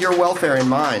not have your welfare in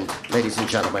mind, ladies and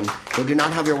gentlemen. They do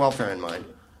not have your welfare in mind.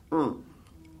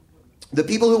 The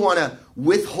people who want to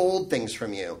withhold things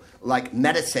from you, like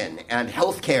medicine and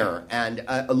healthcare and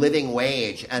a living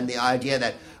wage, and the idea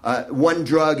that one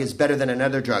drug is better than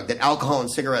another drug, that alcohol and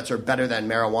cigarettes are better than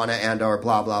marijuana and or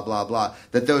blah, blah, blah, blah,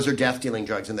 that those are death-dealing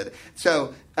drugs.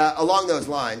 So along those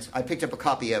lines, I picked up a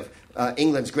copy of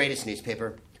England's greatest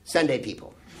newspaper, Sunday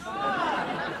People.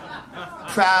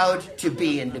 Proud to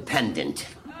be independent.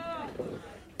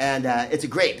 And it's a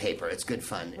great paper. It's good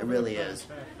fun. It really is.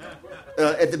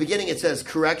 At the beginning, it says,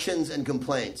 corrections and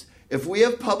complaints. If we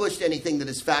have published anything that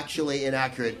is factually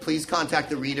inaccurate, please contact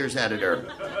the reader's editor.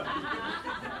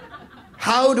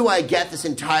 How do I get this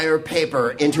entire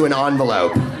paper into an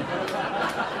envelope?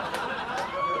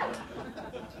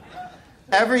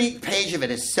 Every page of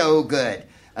it is so good.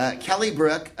 Kelly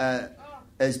Brook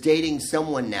is dating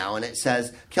someone now, and it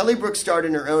says, Kelly Brook starred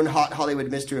in her own hot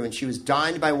Hollywood mystery when she was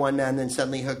dined by one man, then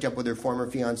suddenly hooked up with her former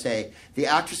fiancé. The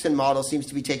actress and model seems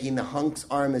to be taking the hunk's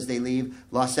arm as they leave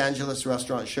Los Angeles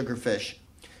restaurant Sugarfish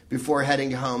before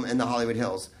heading home in the Hollywood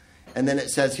Hills. And then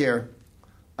it says here,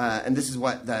 and this is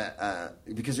what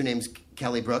because her name's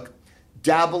Kelly Brook,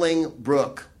 Dabbling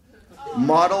Brook.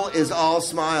 Model is all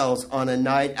smiles on a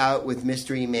night out with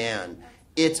mystery man.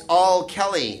 It's all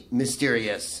Kelly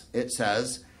mysterious, it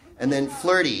says. And then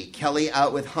flirty, Kelly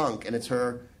out with hunk. And it's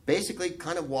her basically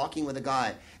kind of walking with a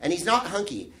guy. And he's not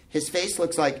hunky. His face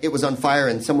looks like it was on fire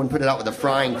and someone put it out with a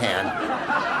frying pan.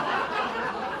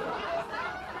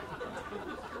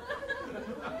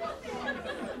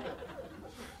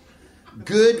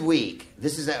 Good week.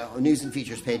 This is News and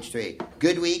Features, page 3.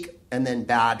 Good week and then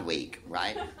bad week,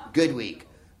 right? Good week.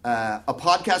 A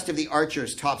podcast of the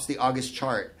Archers tops the August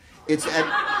chart. It's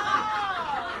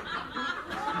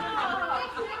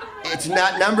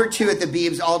not number 2 at the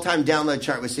Beebs all-time download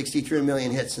chart with 63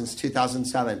 million hits since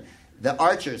 2007. The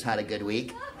Archers had a good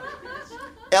week.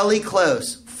 Ellie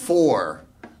Close, 4,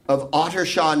 of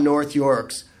Ottershaw, North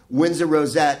Yorks, wins a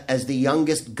rosette as the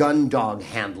youngest gun dog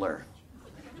handler.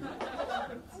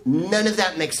 None of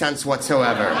that makes sense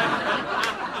whatsoever.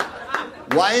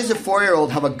 Why does a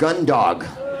 4-year-old have a gun dog?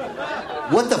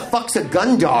 What the fuck's a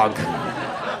gun dog?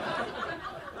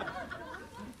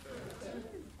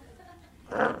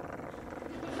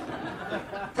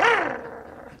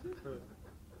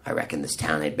 I reckon this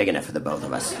town ain't big enough for the both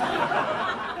of us. I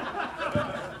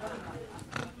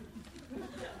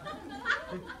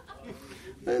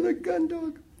have a gun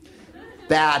dog.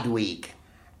 Bad week.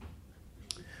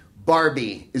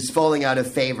 Barbie is falling out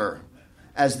of favor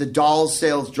as the doll's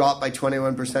sales dropped by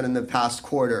 21% in the past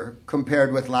quarter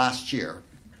compared with last year.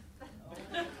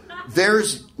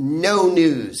 There's no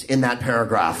news in that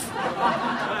paragraph.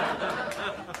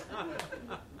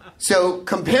 So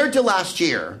compared to last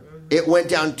year, it went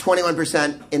down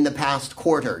 21% in the past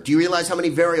quarter. Do you realize how many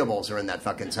variables are in that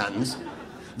fucking sentence?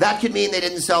 That could mean they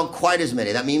didn't sell quite as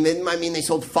many. That might mean they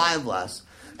sold 5 less.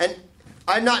 And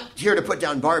I'm not here to put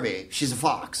down Barbie. She's a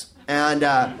fox. And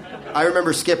I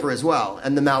remember Skipper as well,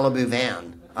 and the Malibu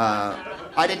van.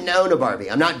 I didn't own a Barbie.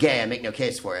 I'm not gay. I make no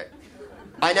case for it.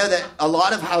 I know that a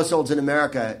lot of households in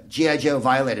America, G.I. Joe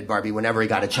violated Barbie whenever he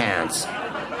got a chance.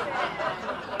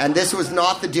 And this was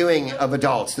not the doing of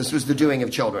adults. This was the doing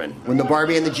of children. When the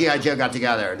Barbie and the G.I. Joe got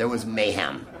together, there was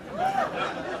mayhem.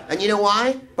 And you know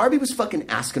why? Barbie was fucking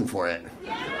asking for it.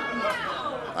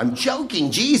 I'm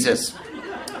joking, Jesus.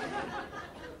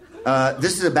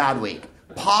 This is a bad week.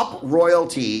 Pop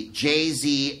royalty,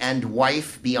 Jay-Z and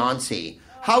wife Beyonce.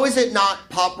 How is it not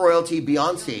pop royalty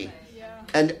Beyonce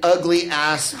and ugly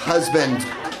ass husband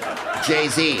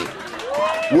Jay-Z?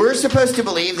 We're supposed to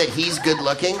believe that he's good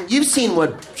looking. You've seen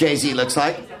what Jay-Z looks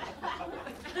like.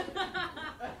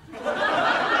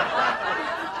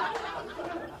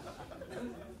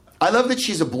 I love that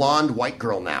she's a blonde white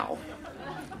girl now.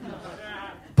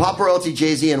 Pop royalty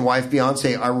Jay-Z and wife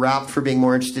Beyonce are wrapped for being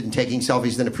more interested in taking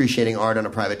selfies than appreciating art on a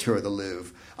private tour of the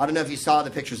Louvre. I don't know if you saw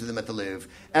the pictures of them at the Louvre.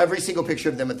 Every single picture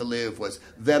of them at the Louvre was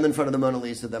them in front of the Mona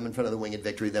Lisa, them in front of the Winged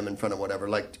Victory, them in front of whatever,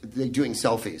 like they're doing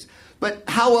selfies. But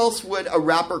how else would a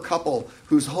rapper couple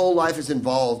whose whole life is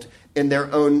involved in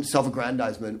their own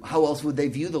self-aggrandizement, how else would they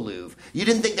view the Louvre? You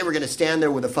didn't think they were going to stand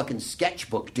there with a fucking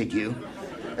sketchbook, did you?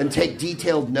 And take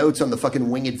detailed notes on the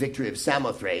fucking Winged Victory of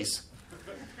Samothrace.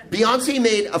 Beyonce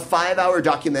made a 5-hour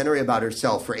documentary about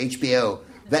herself for HBO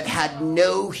that had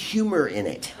no humor in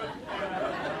it.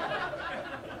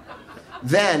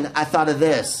 Then I thought of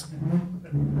this.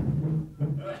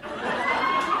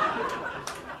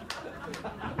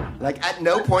 Like, at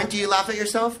no point do you laugh at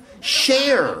yourself?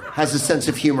 Cher has a sense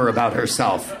of humor about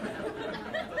herself.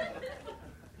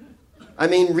 I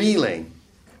mean, really.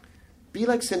 Be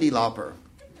like Cyndi Lauper.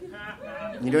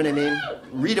 You know what I mean?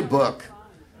 Read a book.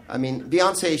 I mean,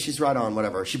 Beyonce, she's right on,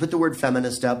 whatever. She put the word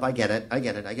feminist up. I get it. I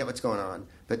get what's going on.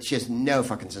 But she has no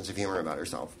fucking sense of humor about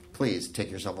herself. Please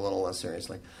take yourself a little less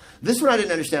seriously. This one I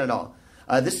didn't understand at all.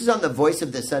 This is on the Voice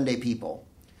of the Sunday People.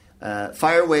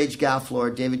 Fire wage gaff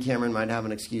Lord. David Cameron might have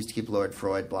an excuse to keep Lord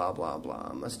Freud, blah, blah,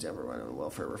 blah. Must everyone a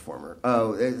welfare reformer.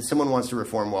 Oh, someone wants to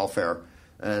reform welfare.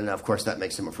 And, of course, that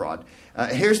makes him a fraud.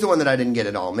 Here's the one that I didn't get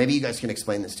at all. Maybe you guys can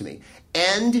explain this to me.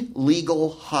 End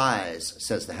legal highs,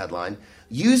 says the headline.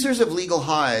 Users of legal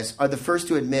highs are the first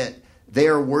to admit they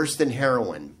are worse than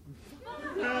heroin.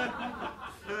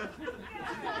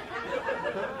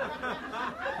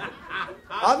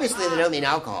 Obviously, they don't mean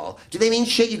alcohol. Do they mean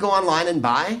shit you go online and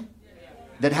buy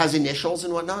that has initials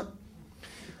and whatnot?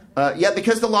 Yeah,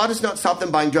 because the law does not stop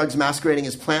them buying drugs masquerading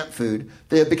as plant food,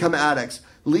 they have become addicts.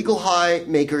 Legal high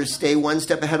makers stay one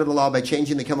step ahead of the law by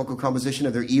changing the chemical composition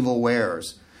of their evil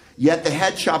wares. Yet the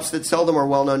head shops that sell them are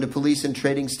well known to police and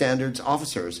trading standards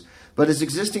officers. But as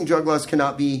existing drug laws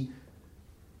cannot be...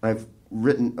 I've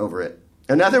written over it.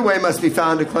 Another way must be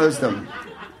found to close them.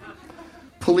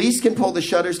 Police can pull the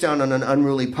shutters down on an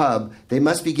unruly pub. They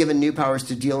must be given new powers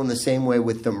to deal in the same way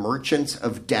with the merchants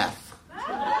of death.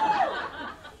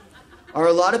 Are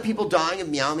a lot of people dying of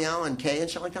meow meow and K and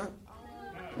shit like that?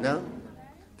 No?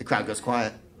 The crowd goes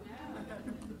quiet.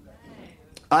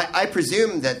 I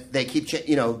presume that they keep,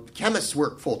 chemists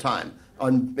work full time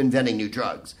on inventing new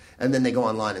drugs, and then they go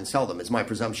online and sell them. Is my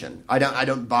presumption. I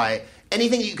don't buy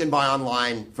anything that you can buy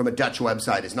online from a Dutch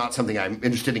website. Is not something I'm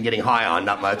interested in getting high on.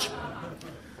 Not much.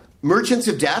 Merchants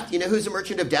of death. You know who's a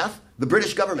merchant of death? The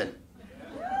British government,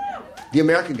 the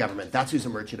American government. That's who's a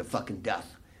merchant of fucking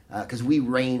death, because we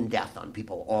rain death on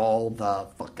people all the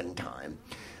fucking time.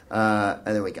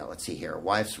 And there we go. Let's see here.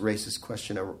 Wife's racist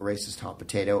question, a racist hot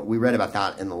potato. We read about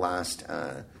that in the last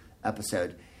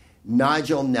episode.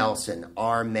 Nigel Nelson,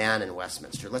 our man in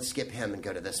Westminster. Let's skip him and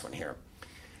go to this one here.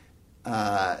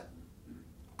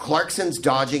 Clarkson's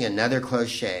dodging another close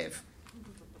shave.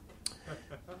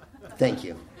 Thank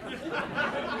you.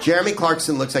 Jeremy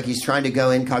Clarkson looks like he's trying to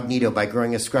go incognito by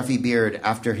growing a scruffy beard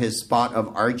after his spot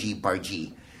of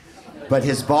argy-bargy. But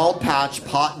his bald patch,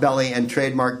 pot belly, and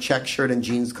trademark check shirt and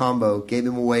jeans combo gave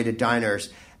him away to diners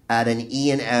at an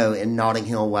E&O in Notting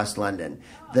Hill, West London.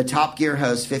 The Top Gear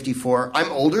host, 54. I'm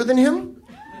older than him?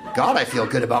 God, I feel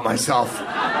good about myself.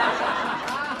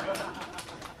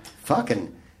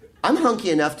 Fucking, I'm hunky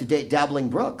enough to date Dabbling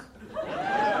Brook.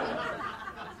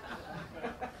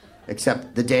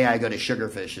 Except the day I go to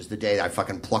Sugarfish is the day I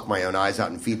fucking pluck my own eyes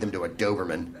out and feed them to a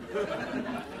Doberman.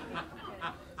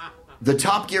 The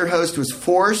Top Gear host was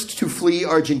forced to flee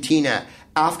Argentina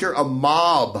after a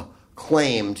mob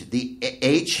claimed the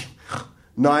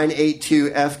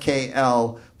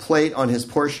H982FKL plate on his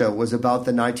Porsche was about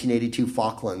the 1982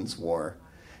 Falklands War.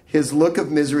 His look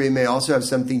of misery may also have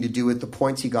something to do with the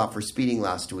points he got for speeding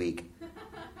last week.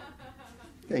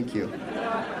 Thank you.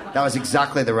 That was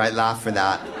exactly the right laugh for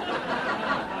that.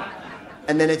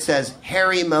 And then it says,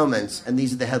 hairy moments, and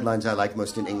these are the headlines I like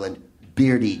most in England.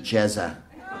 Beardy Jezza.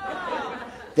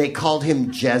 They called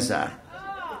him Jezza.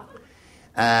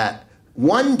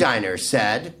 One diner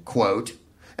said, quote,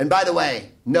 and by the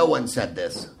way, no one said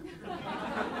this.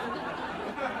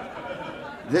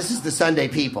 This is the Sunday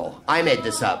People. I made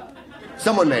this up.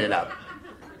 Someone made it up.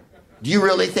 Do you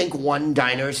really think one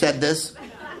diner said this?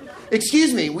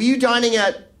 Excuse me, were you dining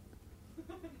at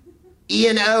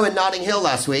E&O in Notting Hill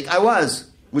last week? I was.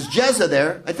 Was Jezza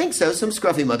there? I think so. Some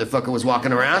scruffy motherfucker was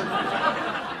walking around.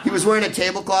 He was wearing a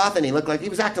tablecloth and he looked like, he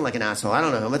was acting like an asshole. I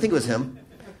don't know him. I think it was him.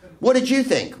 What did you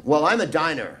think? Well, I'm a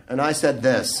diner, and I said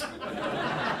this.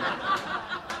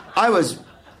 I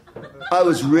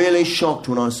was really shocked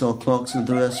when I saw Clarkson at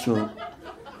the restaurant.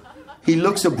 He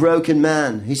looks a broken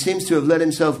man. He seems to have let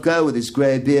himself go with his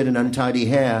grey beard and untidy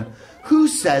hair. Who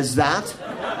says that?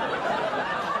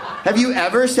 Have you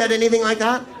ever said anything like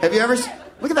that? Have you ever...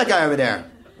 Look at that guy over there.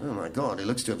 Oh, my God, he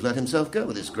looks to have let himself go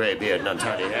with his grey beard and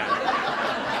untidy hair.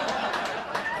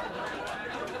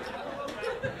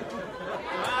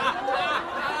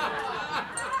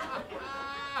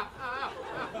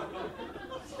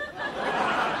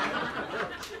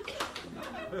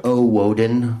 Oh,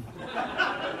 Woden.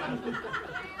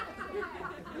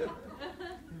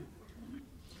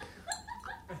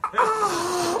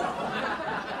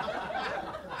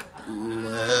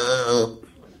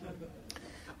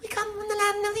 We come from the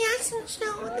land of the ice and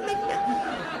snow and the midnight.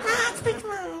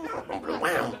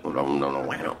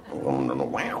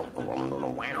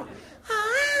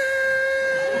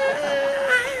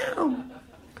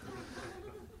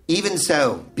 Even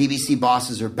so, BBC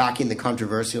bosses are backing the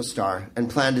controversial star and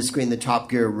plan to screen the Top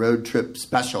Gear road trip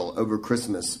special over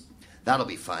Christmas. That'll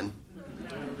be fun.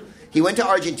 He went to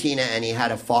Argentina and he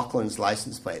had a Falklands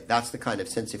license plate. That's the kind of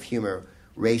sense of humor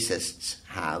racists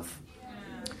have.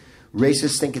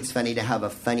 Racists think it's funny to have a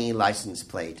funny license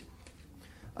plate.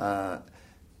 And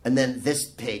then this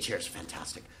page here is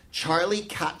fantastic. Charlie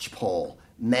Catchpole,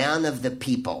 man of the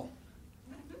people.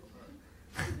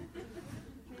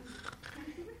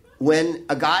 When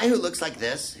a guy who looks like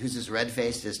this, who's as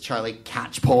red-faced as Charlie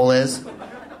Catchpole is,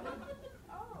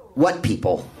 what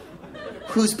people?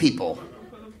 Whose people?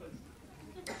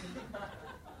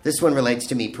 This one relates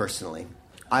to me personally.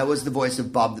 I was the voice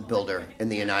of Bob the Builder in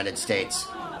the United States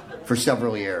for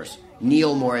several years.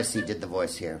 Neil Morrissey did the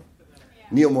voice here.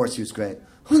 Neil Morrissey was great.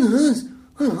 How's it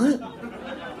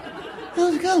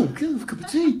going? Give us a cup of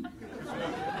tea.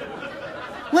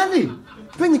 Wendy,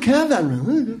 bring the caravan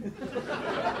round.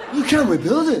 You can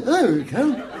rebuild it. Oh, you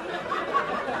can.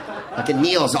 Like,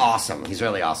 Neil's awesome. He's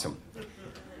really awesome.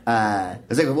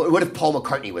 It's like, what if Paul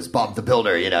McCartney was Bob the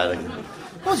Builder, you know? Like,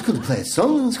 I was going to play a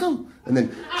song. Let's go. And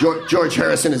then George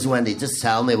Harrison is Wendy. Just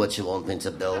tell me what you want me to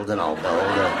build, and I'll build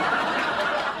it.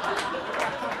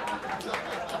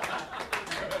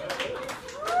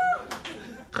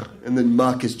 And then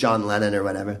Muck is John Lennon or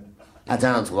whatever. I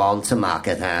don't want to muck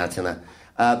it out. You know.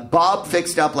 Bob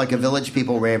fixed up like a Village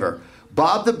People raver.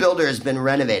 Bob the Builder has been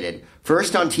renovated.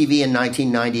 First on TV in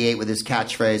 1998 with his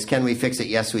catchphrase, "Can we fix it?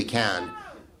 Yes, we can."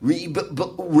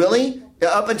 Really?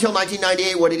 Up until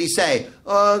 1998, what did he say?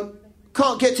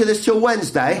 Can't get to this till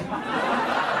Wednesday.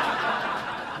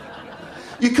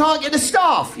 You can't get the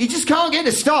staff. You just can't get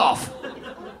the staff.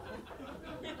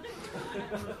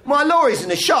 My lorry's in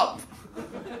the shop.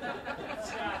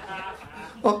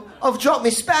 I've dropped my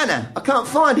spanner. I can't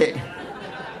find it.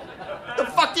 The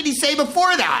fuck did he say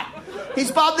before that?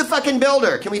 He's Bob the fucking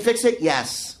Builder. Can we fix it?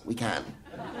 Yes, we can.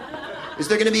 Is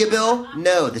there going to be a bill?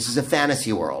 No, this is a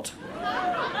fantasy world.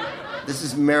 This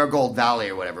is Marigold Valley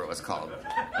or whatever it was called.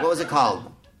 What was it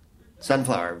called?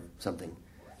 Sunflower something.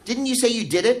 Didn't you say you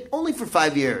did it? Only for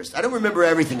 5 years. I don't remember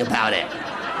everything about it.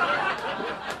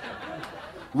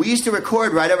 We used to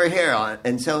record right over here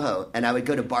in Soho, and I would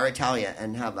go to Bar Italia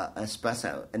and have an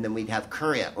espresso, and then we'd have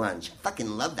curry at lunch. I fucking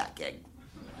love that gig.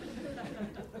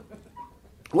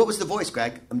 What was the voice,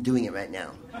 Greg? I'm doing it right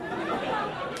now.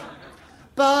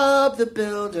 Bob the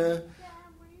Builder.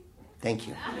 Thank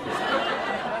you.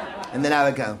 And then I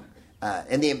would go,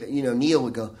 and then, Neil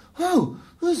would go, "Oh,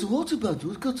 there's the water bottle.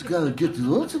 We've got to go and get the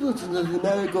water bottle in the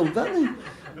Marigold Valley."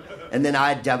 And then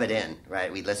I'd dub it in, right?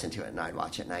 We'd listen to it, and I'd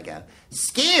watch it, and I'd go,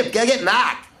 "Skip, go get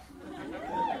Mac.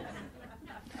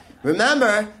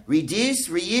 Remember, reduce,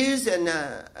 reuse, and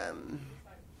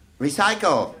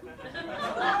recycle."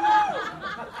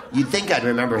 You'd think I'd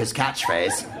remember his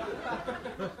catchphrase.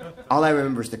 All I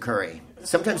remember is the curry.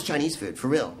 Sometimes Chinese food, for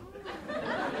real.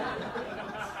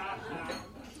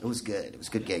 It was good. It was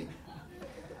a good gig.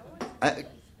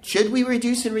 Should we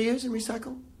reduce and reuse and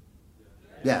recycle?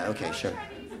 Yeah, okay, sure.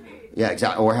 Yeah,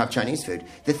 exactly. Or have Chinese food.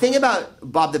 The thing about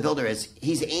Bob the Builder is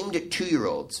he's aimed at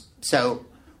 2-year-olds. So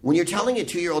when you're telling a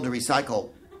 2-year-old to recycle,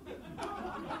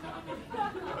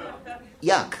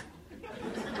 yuck.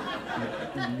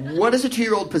 What does a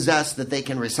 2-year-old possess that they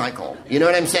can recycle? You know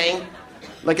what I'm saying?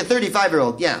 Like a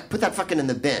 35-year-old, yeah, put that fucking in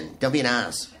the bin. Don't be an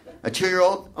ass. A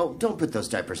 2-year-old, oh, don't put those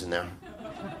diapers in there.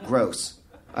 Gross.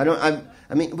 I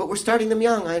mean, but we're starting them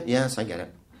young. Yes, I get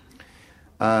it.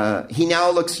 He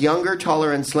now looks younger,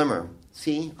 taller, and slimmer.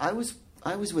 See, I was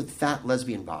with fat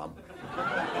lesbian Bob.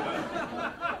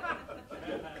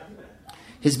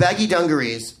 His baggy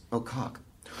dungarees. Oh, cock.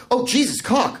 Oh, Jesus,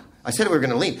 cock. I said we were going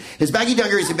to leave. His baggy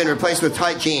dungarees have been replaced with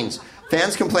tight jeans.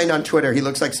 Fans complained on Twitter he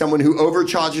looks like someone who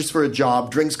overcharges for a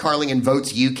job, drinks Carling, and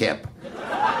votes UKIP.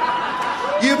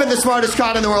 You've been the smartest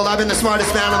cod in the world. I've been the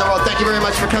smartest man in the world. Thank you very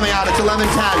much for coming out. It's 11:10.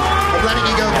 I'm letting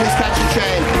you go. Please catch your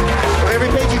train. For every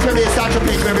page you turn to a satchel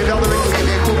page, for every bell that rings